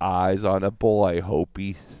 Got your eyes on a boy. Hope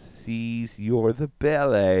he sees you're the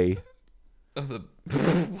belly.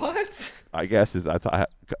 What? I guess that's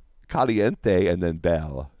caliente and then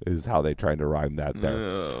bell is how they're trying to rhyme that there.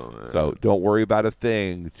 Oh, man. So don't worry about a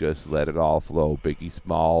thing. Just let it all flow. Biggie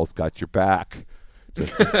Smalls got your back.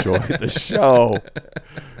 Just enjoy the show.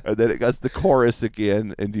 And then it goes the chorus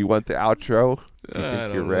again. And do you want the outro? You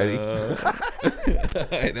think you're ready?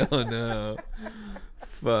 I don't know.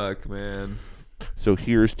 Fuck, man. So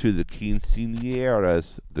here's to the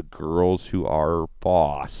quinceañeras, the girls who are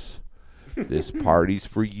boss. This party's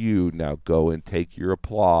for you. Now go and take your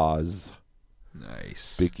applause.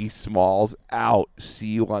 Nice. Biggie Smalls out. See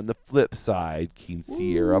you on the flip side.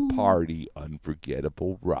 Quinceañera party.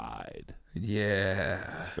 Unforgettable ride. Yeah.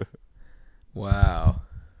 Wow.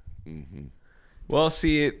 Mm-hmm. Well,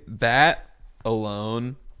 see, that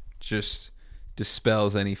alone just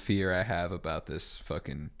dispels any fear I have about this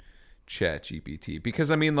fucking ChatGPT. Because,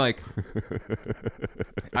 I mean, like,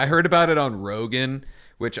 I heard about it on Rogan,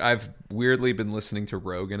 which I've weirdly been listening to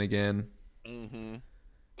Rogan again. Mm-hmm.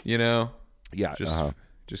 You know? Yeah.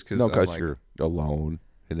 Just because No, I'm because like, you're alone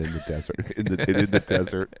and in the desert. in the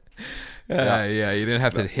desert. yeah, you didn't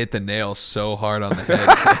have to hit the nail so hard on the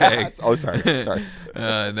head, Greg. Oh, sorry.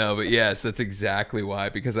 No, but yes, that's exactly why.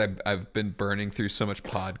 Because I've been burning through so much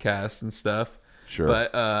podcast and stuff. Sure.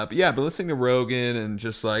 But yeah, but listening to Rogan and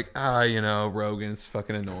just like Rogan's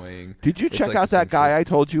fucking annoying. Did you It's check like out the that same guy shit. I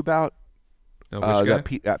told you about? Oh, which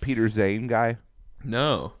guy? That Peter Zane guy?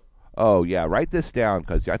 No, Oh, yeah. Write this down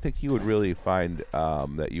because I think you would really find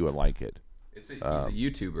that you would like it. he's a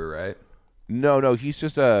YouTuber, right? No, he's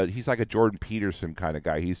like a Jordan Peterson kind of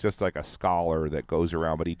guy. He's just like a scholar that goes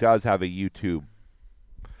around, but he does have a YouTube.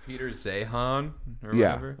 Peter Zahan or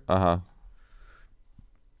Yeah. whatever.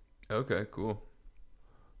 Okay, cool.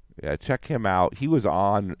 Yeah, check him out. He was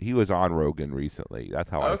on Rogan recently. That's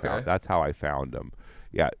how I found him.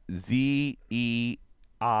 Yeah, Zeihan.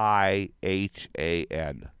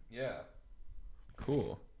 Yeah.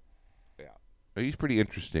 Cool. Yeah. He's pretty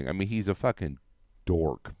interesting. I mean, he's a fucking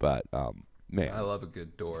dork, but man. I love a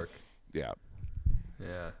good dork. Yeah.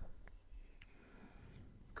 Yeah.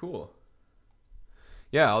 Cool.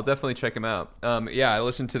 Yeah, I'll definitely check him out. Yeah, I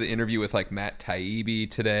listened to the interview with like Matt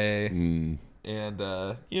Taibbi today, and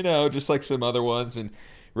just like some other ones. And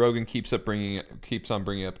Rogan keeps on bringing up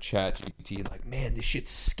ChatGPT, like, man, this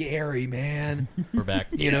shit's scary, man. We're back.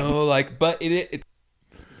 But it.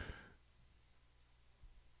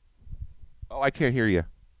 Oh, I can't hear you.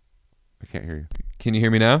 Can you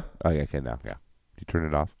hear me now? Oh, yeah, I can now. Yeah. Did you turn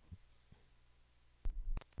it off?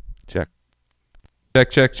 Check.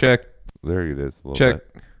 Check. There it is. A little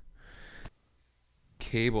Check. bit.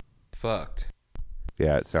 Cable fucked.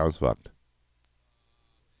 Yeah, it sounds fucked.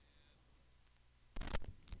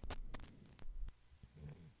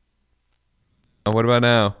 What about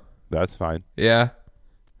now? That's fine. Yeah,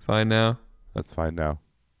 fine now. That's fine now.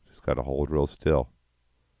 Just got to hold real still.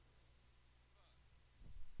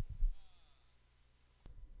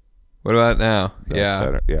 What about now? That's Yeah,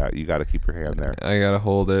 better. Yeah, you got to keep your hand there. I gotta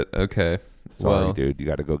hold it. Okay. Sorry, dude. You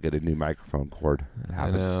got to go get a new microphone cord. It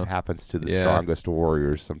know. happens to the Yeah. strongest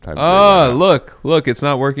warriors sometimes. Oh, look, it's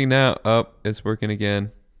not working now. Oh, it's working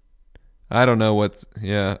again. I don't know what's.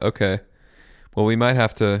 Yeah, okay. Well, we might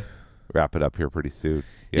have to. Wrap it up here pretty soon.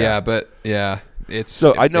 Yeah, but yeah, it's.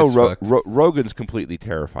 So I know it's fucked. Rogan's completely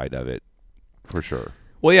terrified of it, for sure.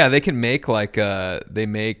 Well, yeah, they can make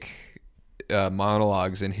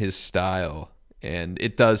monologues in his style, and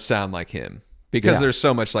it does sound like him because there's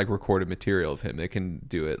so much like recorded material of him. They can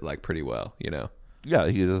do it like pretty well, Yeah,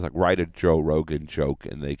 he does like write a Joe Rogan joke,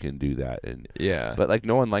 and they can do that. And Yeah. but like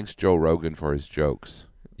no one likes Joe Rogan for his jokes.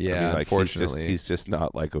 Yeah, I mean, like, unfortunately. he's just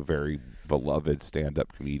not like a very beloved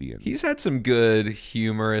stand-up comedian. He's had some good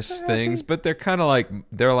humorous things, but they're kind of like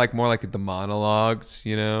more like the monologues,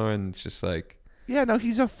 and it's just like. Yeah, no,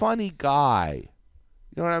 he's a funny guy.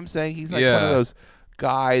 You know what I'm saying? He's like one Yeah. of those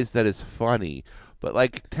guys that is funny, but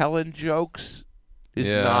like telling jokes is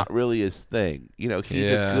not really his thing. He's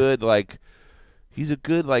a good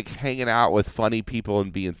like hanging out with funny people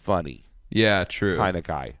and being funny Yeah, true. kind of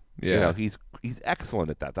guy. Yeah. He's excellent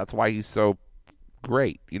at that. That's why he's so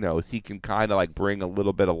great. Is he can kind of like bring a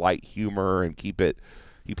little bit of light humor and keep it.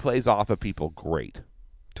 He plays off of people great.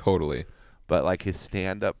 Totally. But like his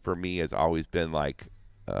stand up for me has always been like,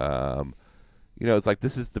 it's like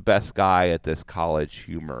this is the best guy at this college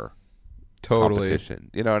humor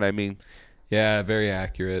competition. You know what I mean? Yeah, very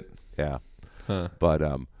accurate. Yeah. Huh. But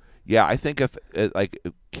yeah, I think if like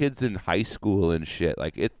kids in high school and shit,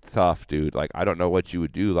 like it's tough, dude. Like I don't know what you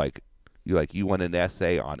would do. Like you want an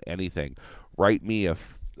essay on anything, write me a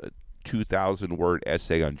 2,000 word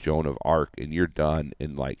essay on Joan of Arc, and you're done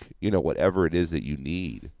in like whatever it is that you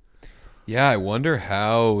need. Yeah, I wonder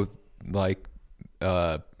how like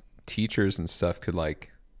teachers and stuff could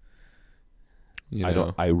like.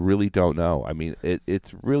 I really don't know. I mean,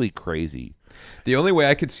 it's really crazy. The only way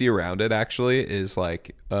I could see around it actually is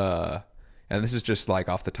like, and this is just like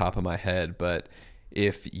off the top of my head, but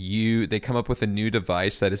if they come up with a new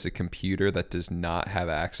device that is a computer that does not have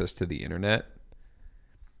access to the internet.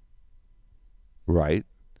 Right.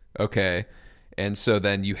 Okay. And so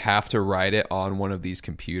then you have to write it on one of these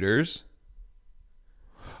computers.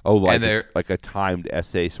 Oh, like And it's like a timed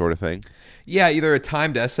essay sort of thing? Yeah, either a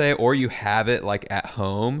timed essay or you have it like at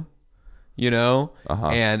home,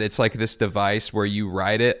 and it's like this device where you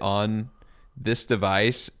write it on this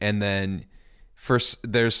device, and then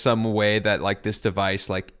there's some way that like this device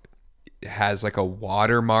like has like a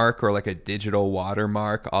watermark or like a digital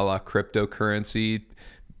watermark a la cryptocurrency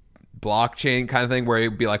blockchain kind of thing, where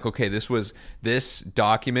it'd be like, okay, this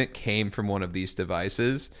document came from one of these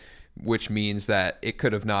devices, which means that it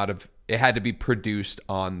had to be produced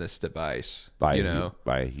on this device by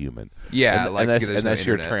a human. Yeah, unless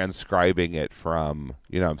you're transcribing it from,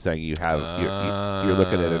 I'm saying you have you're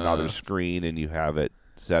looking at another screen and you have it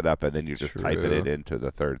set up, and then you're just typing it into the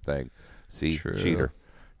third thing. See, cheater.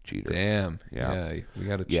 Damn. Yeah, we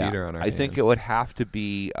got a cheater on our hands. I think it would have to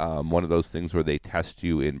be one of those things where they test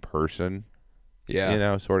you in person. Yeah. you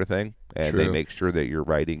know, sort of thing. And they True. make sure that you're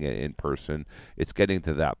writing it in person. It's getting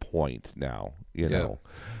to that point now, you know.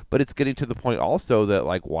 But it's getting to the point also that,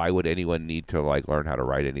 like, why would anyone need to, like, learn how to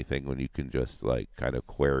write anything when you can just, like, kind of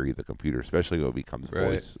query the computer, especially when it becomes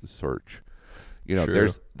voice search. You know,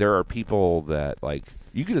 True. there are people that, like,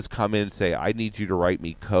 you can just come in and say, I need you to write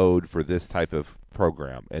me code for this type of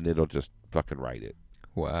program, and it'll just fucking write it.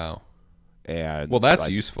 Wow. And Well, that's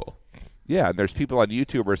like, useful. yeah, and there's people on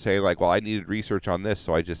YouTube who are saying, like, well, I needed research on this,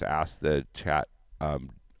 so I just asked the chat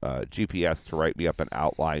GPS to write me up an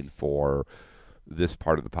outline for this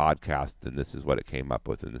part of the podcast, and this is what it came up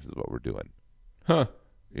with, and this is what we're doing. Huh.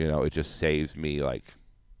 You know, it just saves me, like,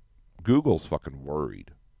 Google's fucking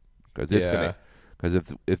worried. Because it's gonna,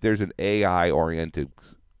 because if there's an AI-oriented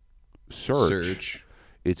search,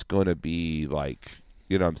 it's going to be, like,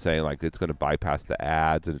 you know what I'm saying? Like, it's going to bypass the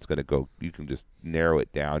ads, and it's going to go, you can just narrow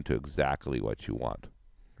it down to exactly what you want.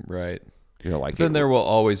 Right. You know, like, But then there will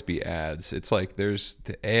always be ads. It's like there's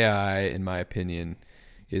the AI, in my opinion,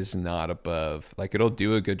 is not above. Like, it'll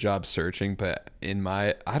do a good job searching, but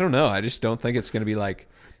I don't know. I just don't think it's going to be like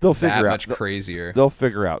they'll that figure much out, crazier. They'll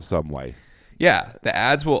figure out some way. Yeah, the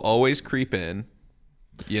ads will always creep in,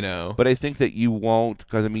 you know. But I think that you won't,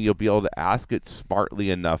 because, I mean, you'll be able to ask it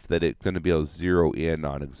smartly enough that it's going to be able to zero in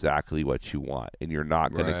on exactly what you want. And you're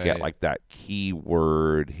not going to get, like, that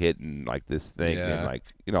keyword hidden, like, this thing. Yeah. And, like,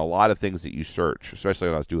 you know, a lot of things that you search, especially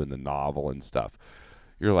when I was doing the novel and stuff,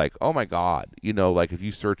 you're like, oh, my God. You know, like, if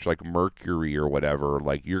you search, like, Mercury or whatever,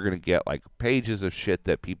 like, you're going to get, like, pages of shit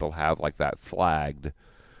that people have, like, that flagged.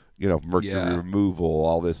 You know, mercury removal,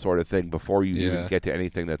 all this sort of thing, before you even get to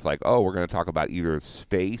anything that's like, oh, we're going to talk about either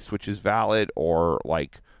space, which is valid, or,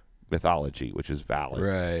 like, mythology, which is valid.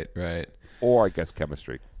 Right, right. Or, I guess,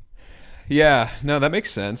 chemistry. Yeah, no, that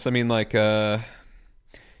makes sense. I mean, like, yeah,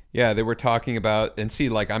 they were talking about, and see,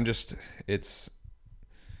 like, I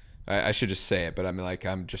should just say it, but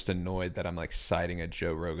I'm just annoyed that I'm, like, citing a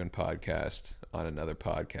Joe Rogan podcast on another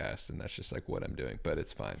podcast, and that's just, like, what I'm doing, but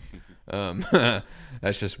it's fine.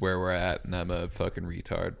 That's just where we're at, and I'm a fucking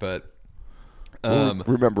retard, but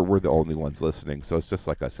remember, we're the only ones listening, so it's just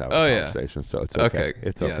like us having a conversation, so it's okay.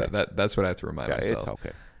 It's okay. Yeah, that's what I have to remind myself. It's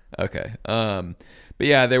okay. Okay. But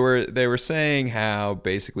yeah, they were saying how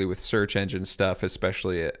basically with search engine stuff,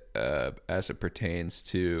 especially as it pertains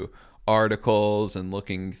to articles and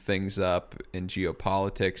looking things up in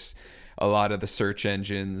geopolitics, a lot of the search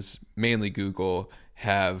engines, mainly Google,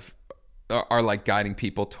 are like guiding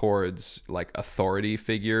people towards like authority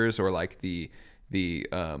figures, or like the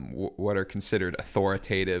what are considered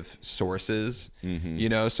authoritative sources. You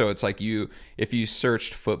know, so it's like if you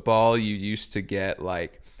searched football, you used to get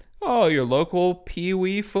like, oh, your local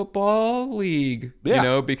Pee-wee football league, you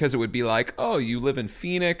know, because it would be like, oh, you live in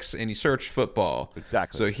Phoenix and you search football.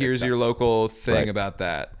 Exactly. So here's your local thing about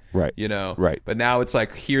that. Right. You know? Right. But now it's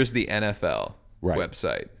like, here's the NFL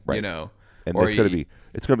website, you know? And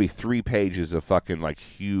it's gonna be 3 pages of fucking like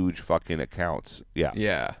huge fucking accounts.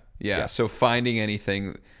 Yeah. Yeah. So finding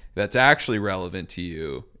anything that's actually relevant to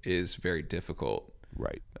you is very difficult.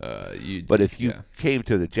 Right. But if you came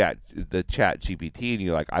to the chat GPT and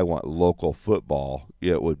you're like, I want local football,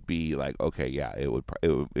 it would be like, okay, yeah, it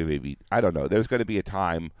may be, I don't know. There's going to be a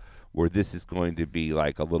time where this is going to be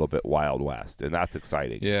like a little bit Wild West, and that's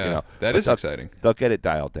exciting. Yeah, you know? that is exciting. They'll get it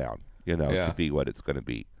dialed down, you know, to be what it's going to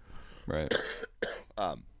be. Right.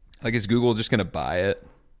 Like, is Google just going to buy it?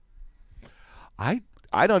 I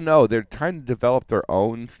don't know. They're trying to develop their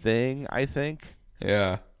own thing, I think.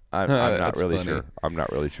 Yeah. I'm not really funny. sure. I'm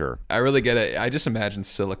not really sure. I really get it. I just imagine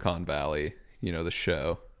Silicon Valley, you know, the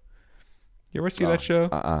show. You ever see that show?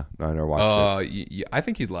 No, I never watched it. I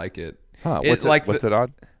think you'd like it. Huh, what's it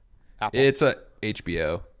on? Apple? It's a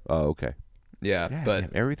HBO. Oh, okay. Yeah, but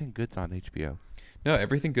damn, everything good's on HBO. No,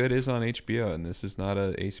 everything good is on HBO, and this is not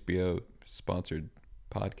a HBO sponsored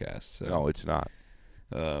podcast. So. No, it's not.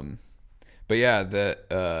 But yeah,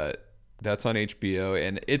 that's on HBO,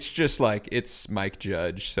 and it's just like, it's Mike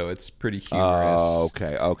Judge, so it's pretty humorous. Oh,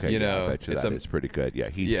 okay. You know, I bet you it's pretty good. Yeah,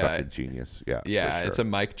 he's fucking genius. Yeah, sure. It's a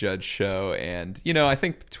Mike Judge show, and you know, I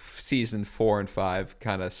think season 4 and 5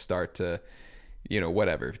 kind of start to, you know,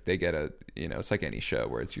 whatever, they get it's like any show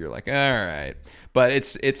where you're like, all right, but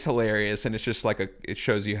it's hilarious, and it's just like it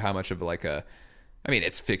shows you how much of like I mean,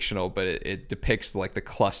 it's fictional, but it depicts like the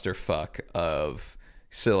clusterfuck of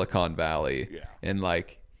Silicon Valley, and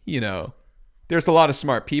like, you know, there's a lot of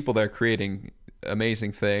smart people that are creating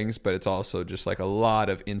amazing things, but it's also just like a lot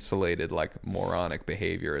of insulated, like moronic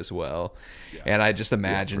behavior as well. And I just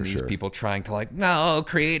imagine these people trying to like, no,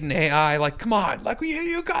 create an AI, like, come on, like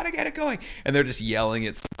you gotta get it going, and they're just yelling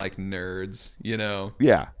at some, like, nerds, you know?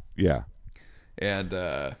 Yeah. And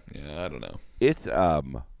I don't know. It's I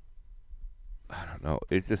don't know.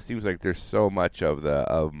 It just seems like there's so much of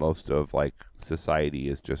most of like society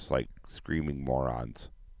is just like screaming morons.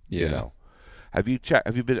 Yeah. You know? Have you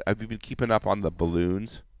been keeping up on the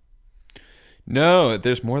balloons? No,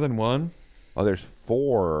 there's more than one. Oh, there's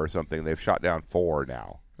 4 or something. They've shot down 4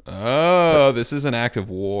 now. Oh, this is an act of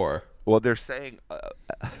war. Well, they're saying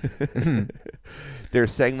they're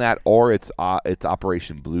saying that, or it's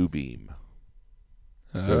Operation Bluebeam.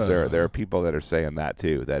 There are people that are saying that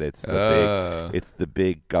too. That it's the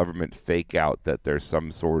big government fake out that there's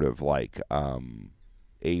some sort of like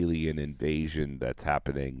alien invasion that's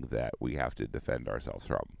happening that we have to defend ourselves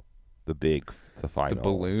from. The final. The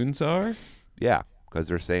balloons are? Yeah. Because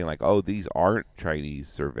they're saying, like, oh, these aren't Chinese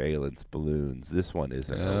surveillance balloons. This one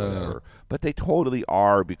isn't or whatever. But they totally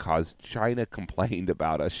are because China complained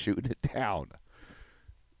about us shooting it down.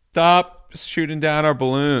 Stop shooting down our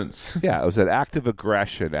balloons. Yeah, it was an act of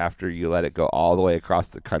aggression after you let it go all the way across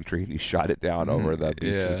the country and you shot it down over the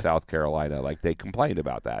beach in South Carolina. Like, they complained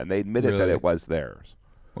about that. And they admitted that it was theirs.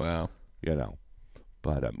 Wow. You know.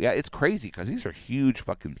 But, yeah, it's crazy because these are huge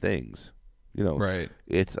fucking things. You know. Right.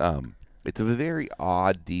 It's a very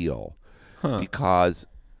odd deal because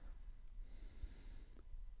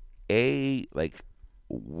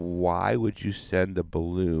why would you send a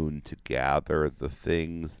balloon to gather the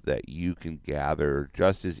things that you can gather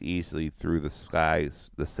just as easily through the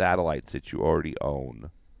skies, the satellites that you already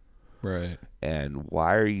own? Right. And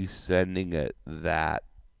why are you sending it that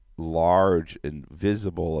large and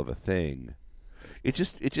visible of a thing? It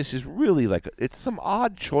just is really like it's some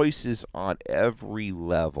odd choices on every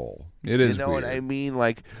level. It is, you know weird. what I mean?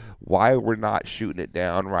 Like why we're not shooting it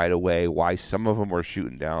down right away? Why some of them were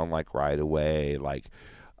shooting down like right away? Like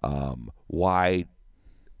why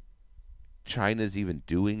China's even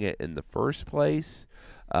doing it in the first place?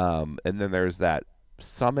 And then there's that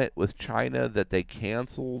summit with China that they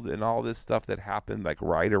canceled and all this stuff that happened like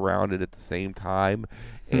right around it at the same time.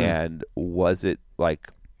 And was it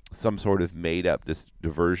like some sort of made up this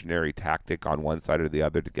diversionary tactic on one side or the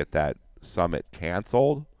other to get that summit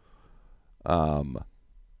canceled?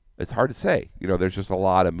 It's hard to say. You know, there's just a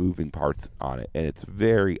lot of moving parts on it, and it's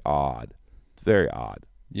very odd. It's very odd.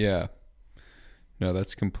 Yeah. No,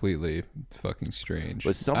 that's completely fucking strange.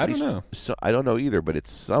 But I don't know. I don't know either, but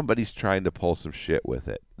it's somebody's trying to pull some shit with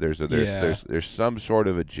it. There's some sort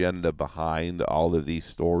of agenda behind all of these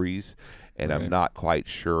stories, and I'm not quite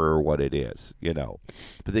sure what it is, you know.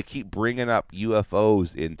 But they keep bringing up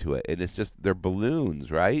UFOs into it, and it's just they're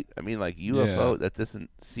balloons, right? I mean, like UFO, that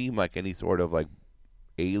doesn't seem like any sort of like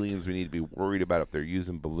aliens we need to be worried about if they're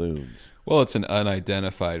using balloons. Well, it's an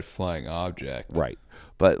unidentified flying object. Right.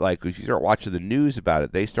 But like if you start watching the news about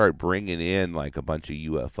it, they start bringing in like a bunch of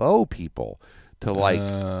UFO people to like,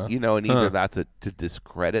 you know, and either that's to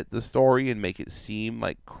discredit the story and make it seem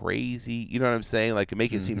like crazy. You know what I'm saying? Like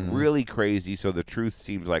make it seem really crazy so the truth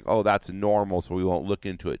seems like, oh, that's normal, so we won't look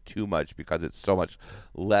into it too much because it's so much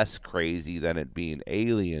less crazy than it being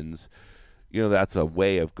aliens. You know, that's a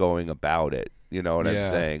way of going about it. You know what I'm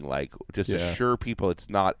saying? Like, just assure people it's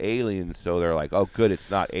not aliens, so they're like, oh, good, it's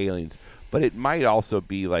not aliens. But it might also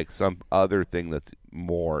be like some other thing that's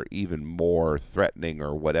even more threatening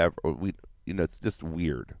or whatever. You know, it's just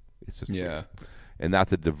weird. It's just weird. And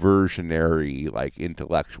that's a diversionary, like,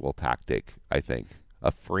 intellectual tactic, I think.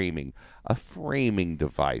 A framing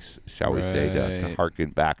device, shall we say, to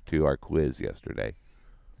harken back to our quiz yesterday.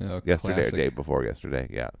 Oh, yesterday or day before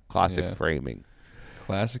yesterday, classic framing.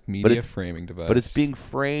 Classic media framing device. But it's being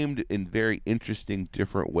framed in very interesting,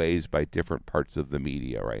 different ways by different parts of the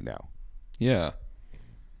media right now. Yeah.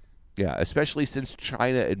 Yeah, especially since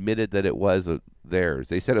China admitted that it was theirs.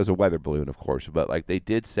 They said it was a weather balloon, of course, but like they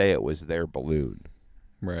did say it was their balloon.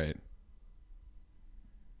 Right.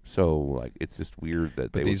 So like it's just weird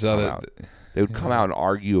that they would come out and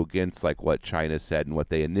argue against like what China said and what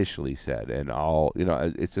they initially said and all, you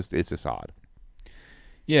know, it's just odd.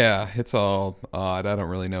 Yeah, it's all odd. I don't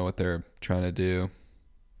really know what they're trying to do.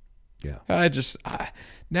 Yeah.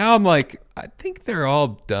 Now I'm like, I think they're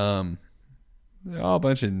all dumb. They're all a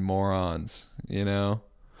bunch of morons, you know?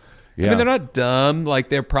 Yeah. I mean, they're not dumb. Like,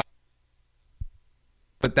 they're probably...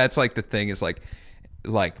 But that's like the thing is like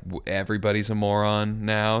everybody's a moron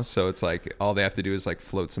now. So it's like all they have to do is like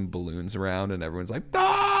float some balloons around and everyone's like,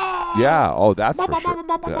 ah! Yeah. Oh, that's for sure.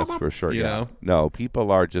 That's for sure. You Yeah. know? No,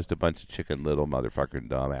 people are just a bunch of Chicken Little motherfucking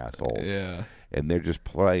dumb assholes. Yeah. And they're just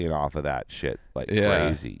playing off of that shit like Yeah.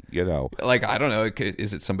 crazy. You know. Like, I don't know.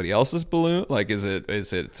 Is it somebody else's balloon? Like,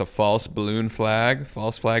 it's a false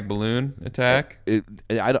flag balloon attack?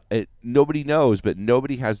 Nobody knows, but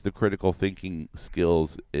nobody has the critical thinking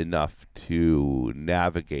skills enough to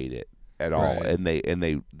navigate it at all. Right.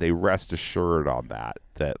 And they rest assured on that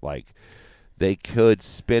like they could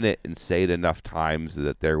spin it and say it enough times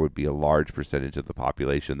that there would be a large percentage of the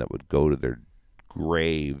population that would go to their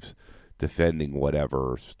graves defending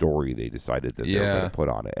whatever story they decided that they were going to put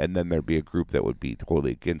on it. And then there'd be a group that would be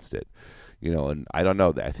totally against it. You know, and I don't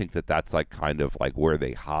know. I think that's like kind of like where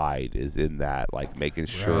they hide is in that, like making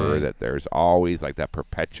sure that there's always like that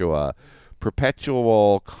perpetual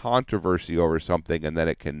controversy over something, and then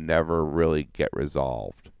it can never really get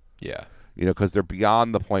resolved. Yeah. You know, because they're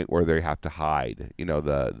beyond the point where they have to hide. You know,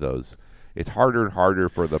 those. It's harder and harder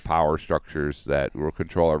for the power structures that will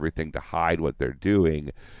control everything to hide what they're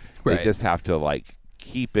doing. Right. They just have to like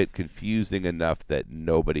keep it confusing enough that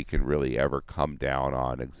nobody can really ever come down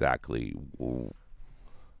on exactly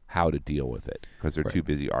how to deal with it because they're too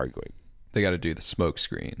busy arguing. They got to do the smoke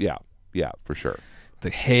screen. Yeah, for sure.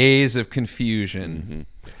 The haze of confusion.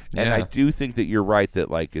 Mm-hmm. And I do think that you're right that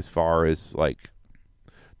like as far as like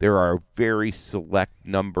there are a very select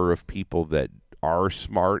number of people that are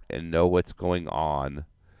smart and know what's going on,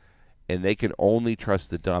 and they can only trust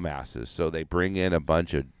the dumbasses. So they bring in a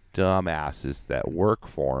bunch of dumbasses that work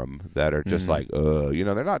for them that are just like, you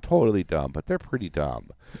know, they're not totally dumb, but they're pretty dumb.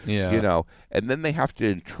 Yeah. You know, and then they have to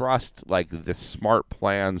entrust like the smart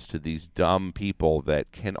plans to these dumb people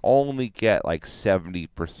that can only get like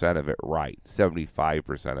 70% of it right,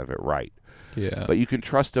 75% of it right. Yeah. But you can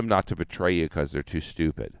trust them not to betray you because they're too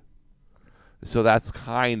stupid. So that's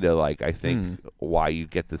kind of like, I think, why you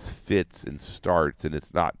get this fits and starts and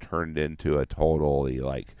it's not turned into a totally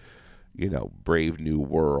like, you know, Brave New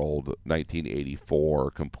World,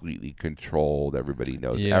 1984, completely controlled. Everybody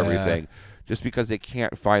knows everything. Just because they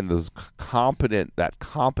can't find those competent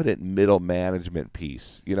middle management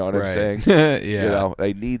piece. You know what I'm saying? Yeah. You know,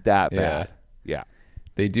 they need that bad. Yeah.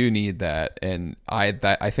 They do need that, and I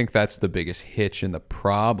think that's the biggest hitch in the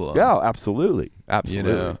problem. Yeah, absolutely. You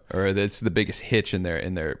know, or that's the biggest hitch in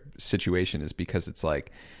their situation is because it's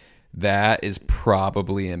like that is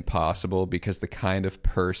probably impossible because the kind of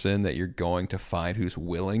person that you're going to find who's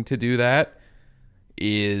willing to do that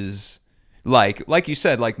is like you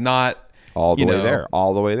said, like not all the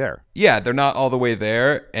way there. Yeah, they're not all the way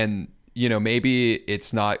there, and you know, maybe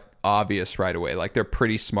it's not obvious right away. Like they're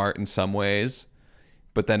pretty smart in some ways,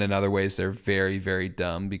 but then in other ways they're very, very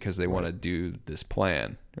dumb because they want to do this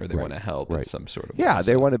plan or they want to help in some sort of way. Yeah,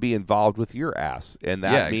 they want to be involved with your ass, and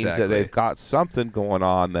that means that they've got something going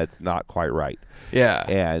on that's not quite right. Yeah,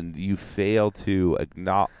 and you fail to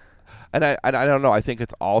acknowledge. And I don't know. I think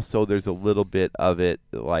it's also there's a little bit of it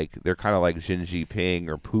like they're kind of like Xi Jinping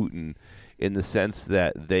or Putin in the sense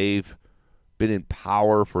that they've been in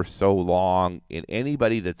power for so long, and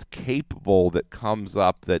anybody that's capable that comes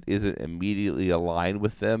up that isn't immediately aligned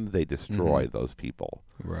with them, they destroy those people.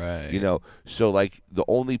 Right. You know, so like the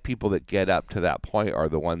only people that get up to that point are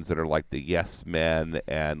the ones that are like the yes men,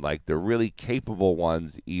 and like the really capable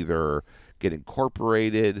ones either get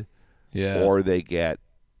incorporated or they get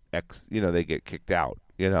they get kicked out,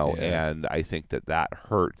 you know, and I think that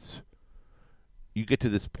hurts. You get to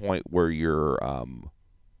this point where you're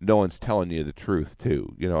no one's telling you the truth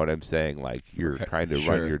too. You know what I'm saying? Like you're trying to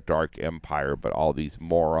run your dark empire, but all these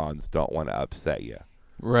morons don't want to upset you.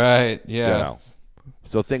 Right. Yeah. You know?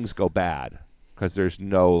 So things go bad because there's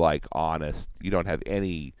no like honest. You don't have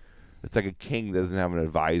any. It's like a king doesn't have an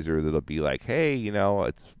advisor that'll be like, hey, you know,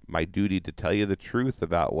 it's my duty to tell you the truth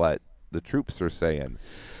about what the troops are saying.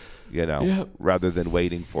 You know, rather than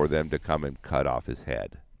waiting for them to come and cut off his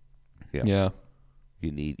head. Yeah.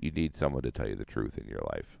 You need someone to tell you the truth in your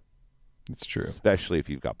life. It's true, especially if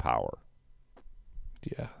you've got power.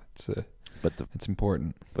 Yeah, it's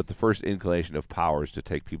important. But the first inclination of power is to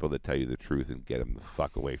take people that tell you the truth and get them the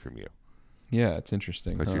fuck away from you. Yeah, it's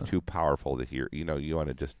interesting because you're too powerful to hear. You know, you want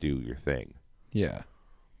to just do your thing. Yeah.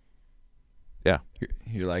 Yeah.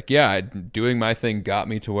 You're like, doing my thing got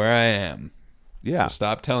me to where I am. Yeah. So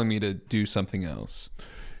stop telling me to do something else.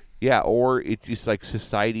 Yeah, or it's just like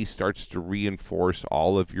society starts to reinforce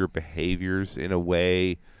all of your behaviors in a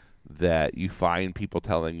way that you find people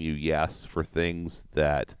telling you yes for things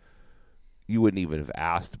that you wouldn't even have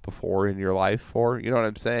asked before in your life for. You know what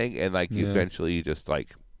I'm saying? And like eventually you just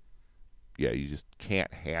like, you just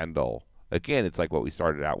can't handle. Again, it's like what we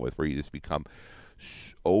started out with where you just become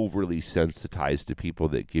overly sensitized to people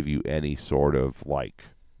that give you any sort of like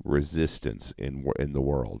resistance in the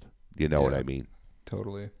world. You know what I mean?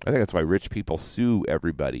 Totally. I think that's why rich people sue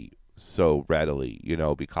everybody so readily,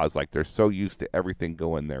 because like they're so used to everything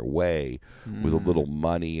going their way with a little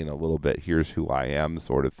money and a little bit here's who I am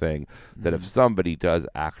sort of thing, that if somebody does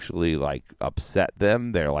actually like upset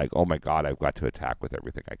them, they're like, oh my God, I've got to attack with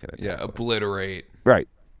everything I can attack. Yeah, obliterate. Right.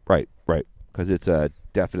 Because it's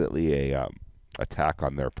definitely a attack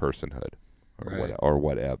on their personhood or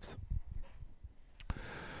whatevs.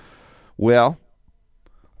 Well,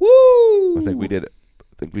 woo! I think we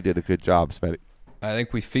did a good job, Smitty. I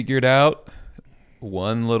think we figured out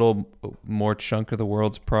one little more chunk of the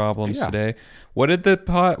world's problems today. What did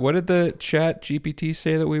the Chat GPT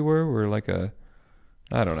say that we were? We're like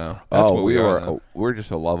I don't know. That's what we are. We're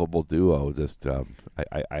just a lovable duo. Just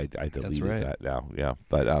I deleted that now. Yeah,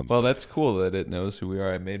 but well, that's cool that it knows who we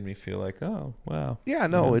are. It made me feel like, oh wow. Yeah,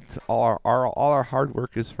 no, it's all our hard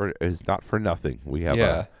work is not for nothing. We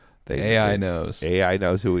have the AI knows. AI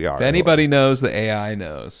knows who we are. If anybody knows, the AI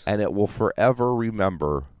knows, and it will forever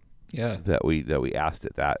remember. Yeah, that we asked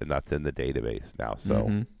it that, and that's in the database now.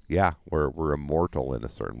 So yeah, we're immortal in a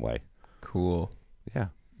certain way. Cool. Yeah.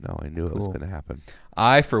 No, I knew it was going to happen.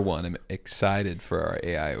 I, for one, am excited for our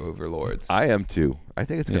AI overlords. I am too. I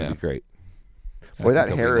think it's going to be great. Boy, that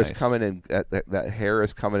hair is coming in. That hair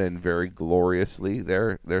is coming in very gloriously.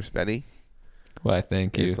 There, Spenny. Well,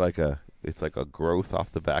 thank you. It's like a growth off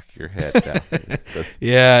the back of your head now.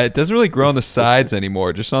 Yeah, it doesn't really grow on the sides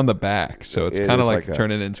anymore, just on the back. So it's kind of like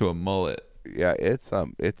turning into a mullet. Yeah, it's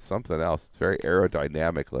something else. It's very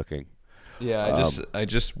aerodynamic looking. Yeah, I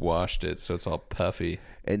just washed it, so it's all puffy.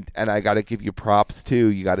 And I got to give you props too.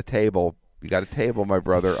 You got a table. My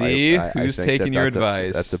brother. See, who's taking your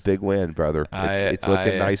advice? That's a big win, brother. It's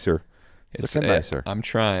looking nicer. It's looking nicer. I'm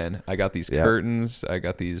trying. I got these curtains. I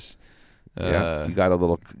got these. You got a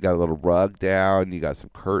little rug down. You got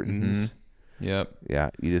some curtains. Mm-hmm. Yep. Yeah.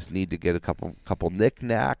 You just need to get a couple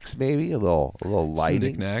knickknacks, maybe a little lighting. Some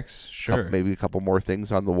knickknacks, sure. Maybe a couple more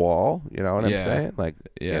things on the wall. You know what I'm saying? Like,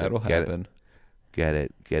 it'll happen. Get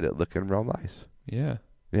it looking real nice. Yeah.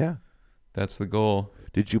 Yeah. That's the goal.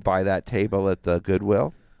 Did you buy that table at the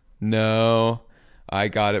Goodwill? No, I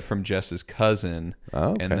got it from Jess's cousin.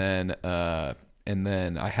 Oh, okay. And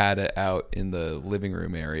then I had it out in the living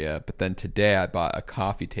room area. But then today I bought a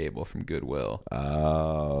coffee table from Goodwill.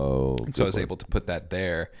 Oh. And so I was able to put that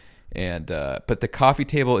there. And but the coffee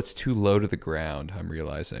table, it's too low to the ground, I'm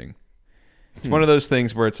realizing. It's one of those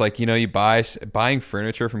things where it's like, you buying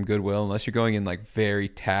furniture from Goodwill, unless you're going in like very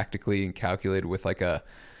tactically and calculated with a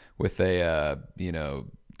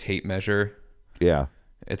tape measure. Yeah.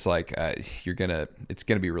 It's like it's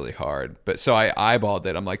gonna be really hard. But so I eyeballed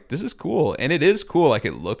it. I'm like, this is cool, and it is cool. Like,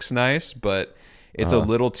 it looks nice, but it's a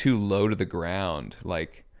little too low to the ground.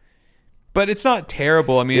 Like, but it's not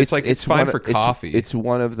terrible. I mean, it's fine for coffee. It's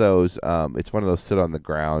one of those. It's one of those sit on the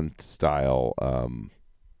ground style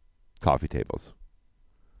coffee tables.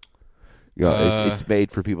 It's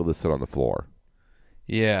made for people to sit on the floor.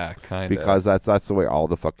 Yeah, kind of. Because that's the way all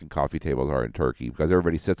the fucking coffee tables are in Turkey. Because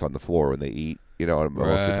everybody sits on the floor when they eat. Most of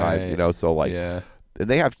the time. So like, and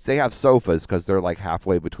they have sofas because they're like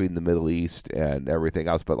halfway between the Middle East and everything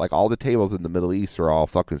else. But like all the tables in the Middle East are all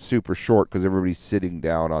fucking super short because everybody's sitting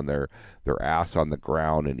down on their ass on the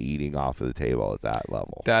ground and eating off of the table at that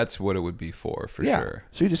level. That's what it would be for sure.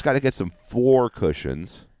 So you just got to get some floor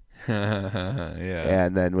cushions. Yeah.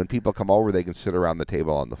 And then when people come over, they can sit around the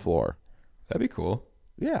table on the floor. That'd be cool.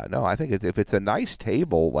 Yeah, no, I think if it's a nice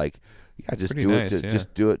table, like, just do it.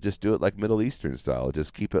 Just do it like Middle Eastern style.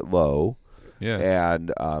 Just keep it low. Yeah.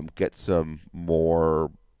 And get some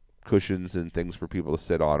more cushions and things for people to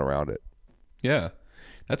sit on around it. Yeah,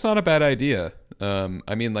 that's not a bad idea.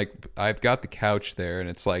 I mean, like, I've got the couch there, and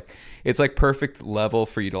it's like perfect level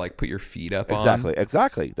for you to like put your feet up on.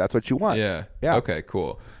 Exactly. That's what you want. Yeah. Okay.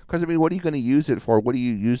 Cool. Because I mean, what are you going to use it for? What do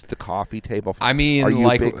you use the coffee table for? I mean, are you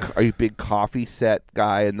a big coffee set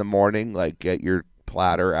guy in the morning? Like, get your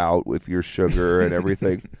platter out with your sugar and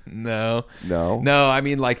everything? No. I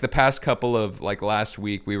mean, like, the past couple of like last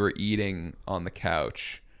week, we were eating on the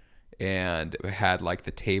couch, and had like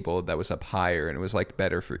the table that was up higher, and it was like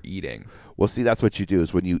better for eating. Well, see, that's what you do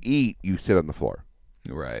is when you eat, you sit on the floor.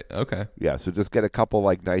 Right. Okay. Yeah. So just get a couple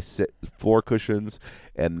like nice floor cushions,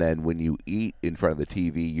 and then when you eat in front of the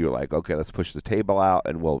TV, you're like, okay, let's push the table out,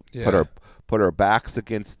 and we'll put our backs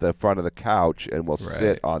against the front of the couch, and we'll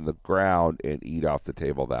sit on the ground and eat off the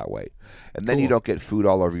table that way. And then you don't get food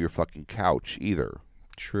all over your fucking couch either.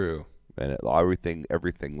 True. And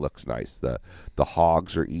everything looks nice. The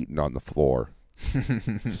hogs are eating on the floor.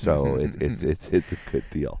 So it's a good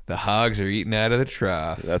deal. The hogs are eating out of the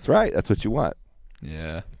trough. That's right. That's what you want.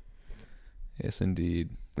 Yeah. Yes, indeed.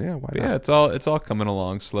 Yeah, why But not? yeah, it's all coming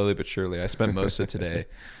along slowly but surely. I spent most of today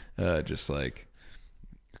just like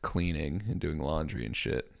cleaning and doing laundry and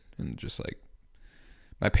shit, and just like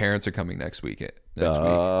my parents are coming next week.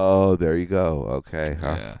 Oh, there you go. Okay.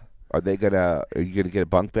 Huh. Yeah. Are you gonna get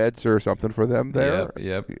bunk beds or something for them there?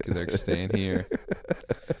 Yep. They're staying here.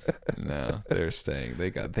 No, they're staying. They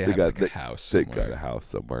have like a house They somewhere. got a house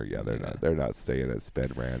somewhere. Yeah, they're not staying at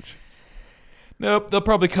Spend Ranch. Nope, they'll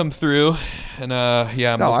probably come through, and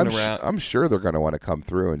I'm looking around. I'm sure they're gonna want to come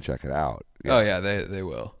through and check it out. Yeah. Oh yeah, they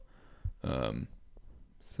will.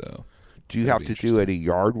 So. Do you That'd have be to do any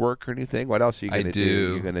yard work or anything? What else are you I gonna do?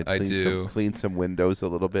 do. You're gonna I do. clean some windows a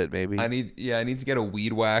little bit, maybe. I need to get a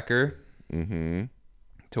weed whacker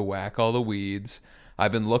to whack all the weeds.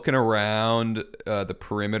 I've been looking around the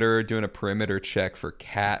perimeter, doing a perimeter check for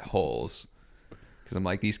cat holes, because I'm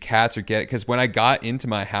like, these cats are getting. Because when I got into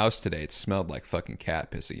my house today, it smelled like fucking cat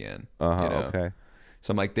piss again. Okay.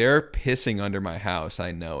 So I'm like, they're pissing under my house.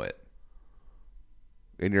 I know it.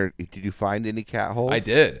 And did you find any cat holes? I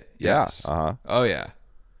did. Yeah. Yes. Uh-huh. Oh yeah.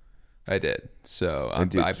 I did. So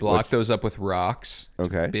And I blocked those up with rocks.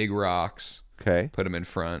 Okay. Big rocks. Okay. Put them in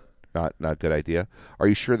front. Not a good idea. Are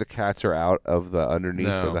you sure the cats are out of the underneath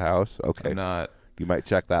No, of the house? Okay. I'm not. You might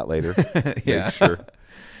check that later. Yeah. Make sure.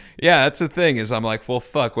 Yeah, that's the thing. Is I'm like, well,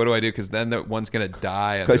 fuck. What do I do? Because then that one's gonna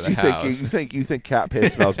die under Because the house. you think cat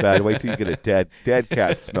piss smells bad. Wait till you get a dead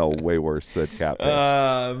cat smell way worse than cat piss.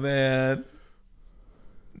 Oh man.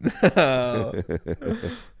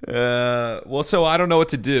 Well, so I don't know what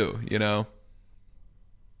to do.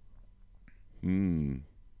 I mean,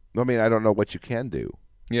 I don't know what you can do.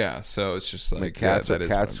 Yeah. So it's just like Cats that is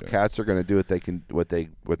what I'm doing. cats are going to do what they can what they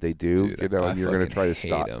do. Dude, and I you're going to fucking try to hate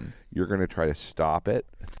stop. 'em. You're going to try to stop it.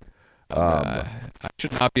 I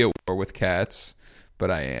should not be at war with cats,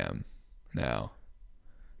 but I am now.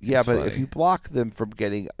 Yeah, It's but funny. if you block them from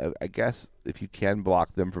getting, I guess if you can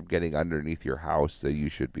block them from getting underneath your house, then you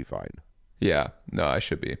should be fine. Yeah. No, I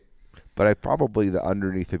should be. But probably the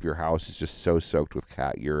underneath of your house is just so soaked with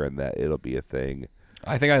cat urine that it'll be a thing.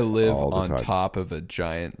 I think I live All the on time. top of a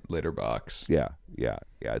giant litter box. Yeah.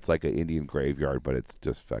 It's like an Indian graveyard, but it's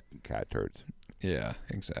just fucking cat turds. Yeah,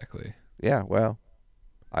 exactly. Yeah, well,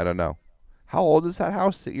 I don't know. How old is that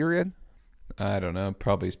house that you're in? I don't know,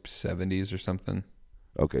 probably 70s or something.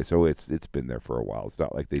 Okay, so it's been there for a while. It's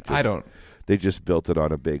not like they just built it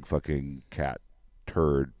on a big fucking cat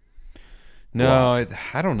turd. No,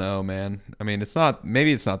 I don't know, man. I mean,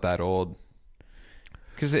 maybe it's not that old.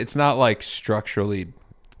 Because it's not like structurally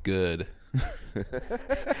good.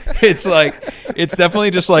 It's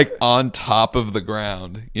definitely just like on top of the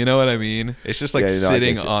ground. You know what I mean? It's just like Yeah, no, I get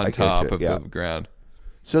sitting you. I on get top you, of yeah. the ground.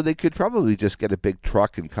 So they could probably just get a big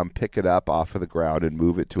truck and come pick it up off of the ground and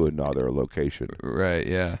move it to another location. Right,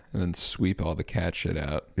 yeah. And then sweep all the cat shit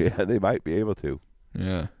out. Yeah, they might be able to.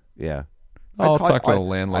 Yeah. Yeah. I'll talk to the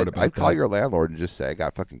landlord about I'd call that. your landlord and just say, I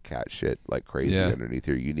got fucking cat shit like crazy Yeah. underneath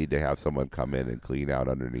here. You need to have someone come in and clean out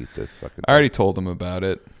underneath this fucking I already told him about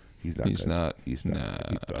it. He's not He's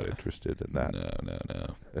not interested in that.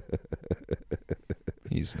 No.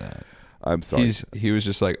 He's not. I'm sorry. He was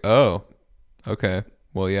just like, oh, okay.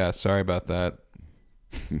 Well, yeah, sorry about that.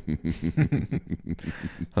 I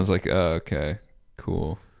was like, oh, okay,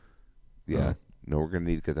 cool. Yeah. No, we're gonna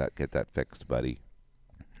need to get that fixed, buddy.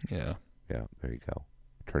 Yeah. Yeah, there you go.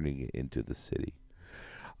 Turning it into the city.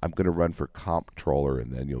 I'm gonna run for comptroller,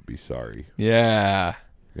 and then you'll be sorry. Yeah.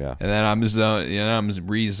 Yeah, And then I'm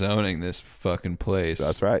rezoning this fucking place.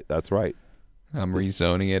 that's right. That's right. I'm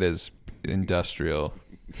rezoning it as industrial.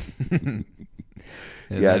 And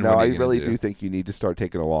Yeah, then no, what are I you gonna really do? do think you need to start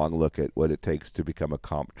taking a long look at what it takes to become a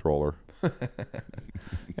comptroller.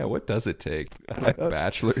 Yeah, what does it take? Like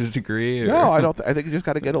bachelor's degree? Or? No, I don't. I think you just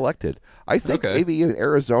got to get elected. I think Okay. maybe in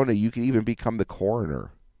Arizona you can even become the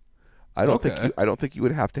coroner. I don't Okay. think you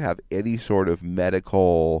would have to have any sort of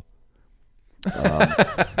medical,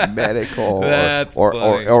 That's or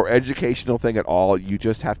funny. educational thing at all. You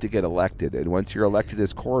just have to get elected, and once you're elected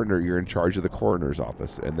as coroner, you're in charge of the coroner's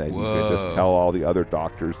office, and then you can just Whoa. tell all the other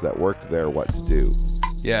doctors that work there what to do.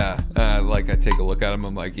 Yeah, like I take a look at him.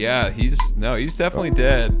 I'm like, yeah, he's definitely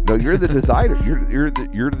dead. No, you're the decider.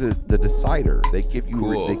 You're the decider. They give you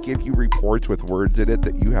Cool. they give you reports with words in it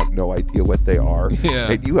that you have no idea what they are,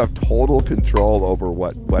 Yeah. and you have total control over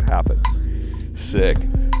what happens. Sick.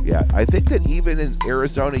 Yeah, I think that even in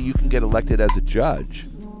Arizona, you can get elected as a judge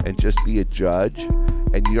and just be a judge,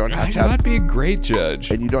 and you don't have to have I'd be a great judge.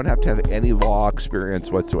 and you don't have to have any law experience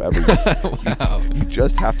whatsoever. Wow. You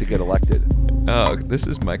just have to get elected. Oh, this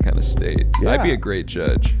is my kind of state. Yeah. I'd be a great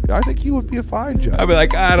judge. I think you would be a fine judge. I'd be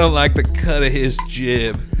like, I don't like the cut of his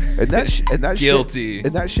jib. and that Guilty. Shit,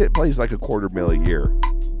 and that shit plays like $250,000 a year.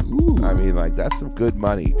 Ooh. I mean, like, that's some good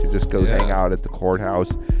money to just go hang out at the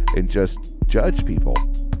courthouse and just judge people.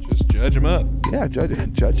 Just judge him up. Yeah, judge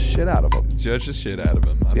the shit out of them. Judge the shit out of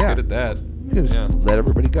him. I'm Yeah. good at that. You can just let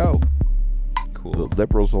everybody go. Cool. The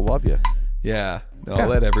liberals will love you. Yeah. No, Yeah. I'll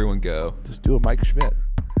let everyone go. Just do a Mike Schmidt.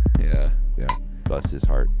 Yeah. Yeah, bless his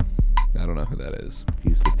heart. I don't know who that is.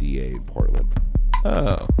 He's the DA in Portland.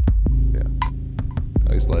 Oh. Yeah,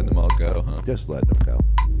 Oh, he's letting them all go, huh? just letting him go.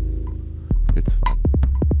 It's fun.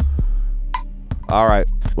 All right.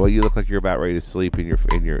 Well, you look like you're about ready to sleep, and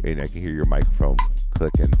I can hear your microphone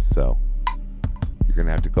clicking. So you're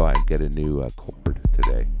gonna have to go out and get a new cord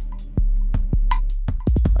today.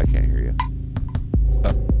 I can't hear you.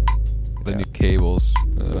 The new cables.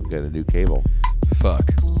 Get a new cable. Fuck.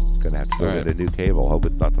 Gonna have to go All get right. a new cable. Hope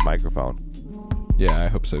it's not the microphone. Yeah, I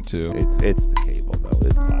hope so too. It's the cable though.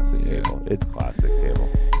 It's classic Yeah. cable. It's classic cable.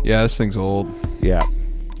 Yeah, this thing's old. Yeah.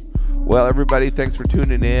 Well, everybody, thanks for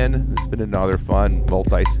tuning in. It's been another fun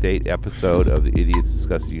multi-state episode of the Idiots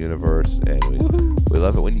Discuss the Universe, and we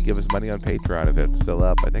love it when you give us money on Patreon. If it's still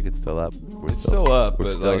up, I think it's still up. It's still up,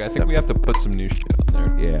 but like I think we have to put some new shit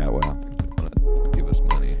on there. Yeah, well, They want to give us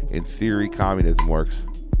money. in theory, communism works.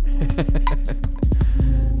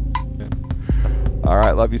 All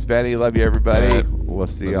right, love you, Spanny. Love you, everybody. All right. We'll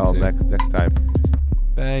see Love y'all you too. next time.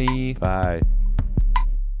 Bye. Bye.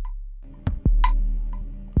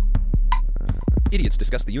 Idiots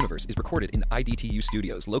Discuss the Universe is recorded in the IDTU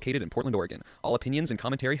studios located in Portland, Oregon. All opinions and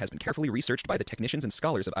commentary has been carefully researched by the technicians and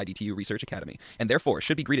scholars of IDTU Research Academy, and therefore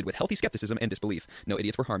should be greeted with healthy skepticism and disbelief. No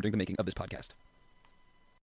idiots were harmed during the making of this podcast.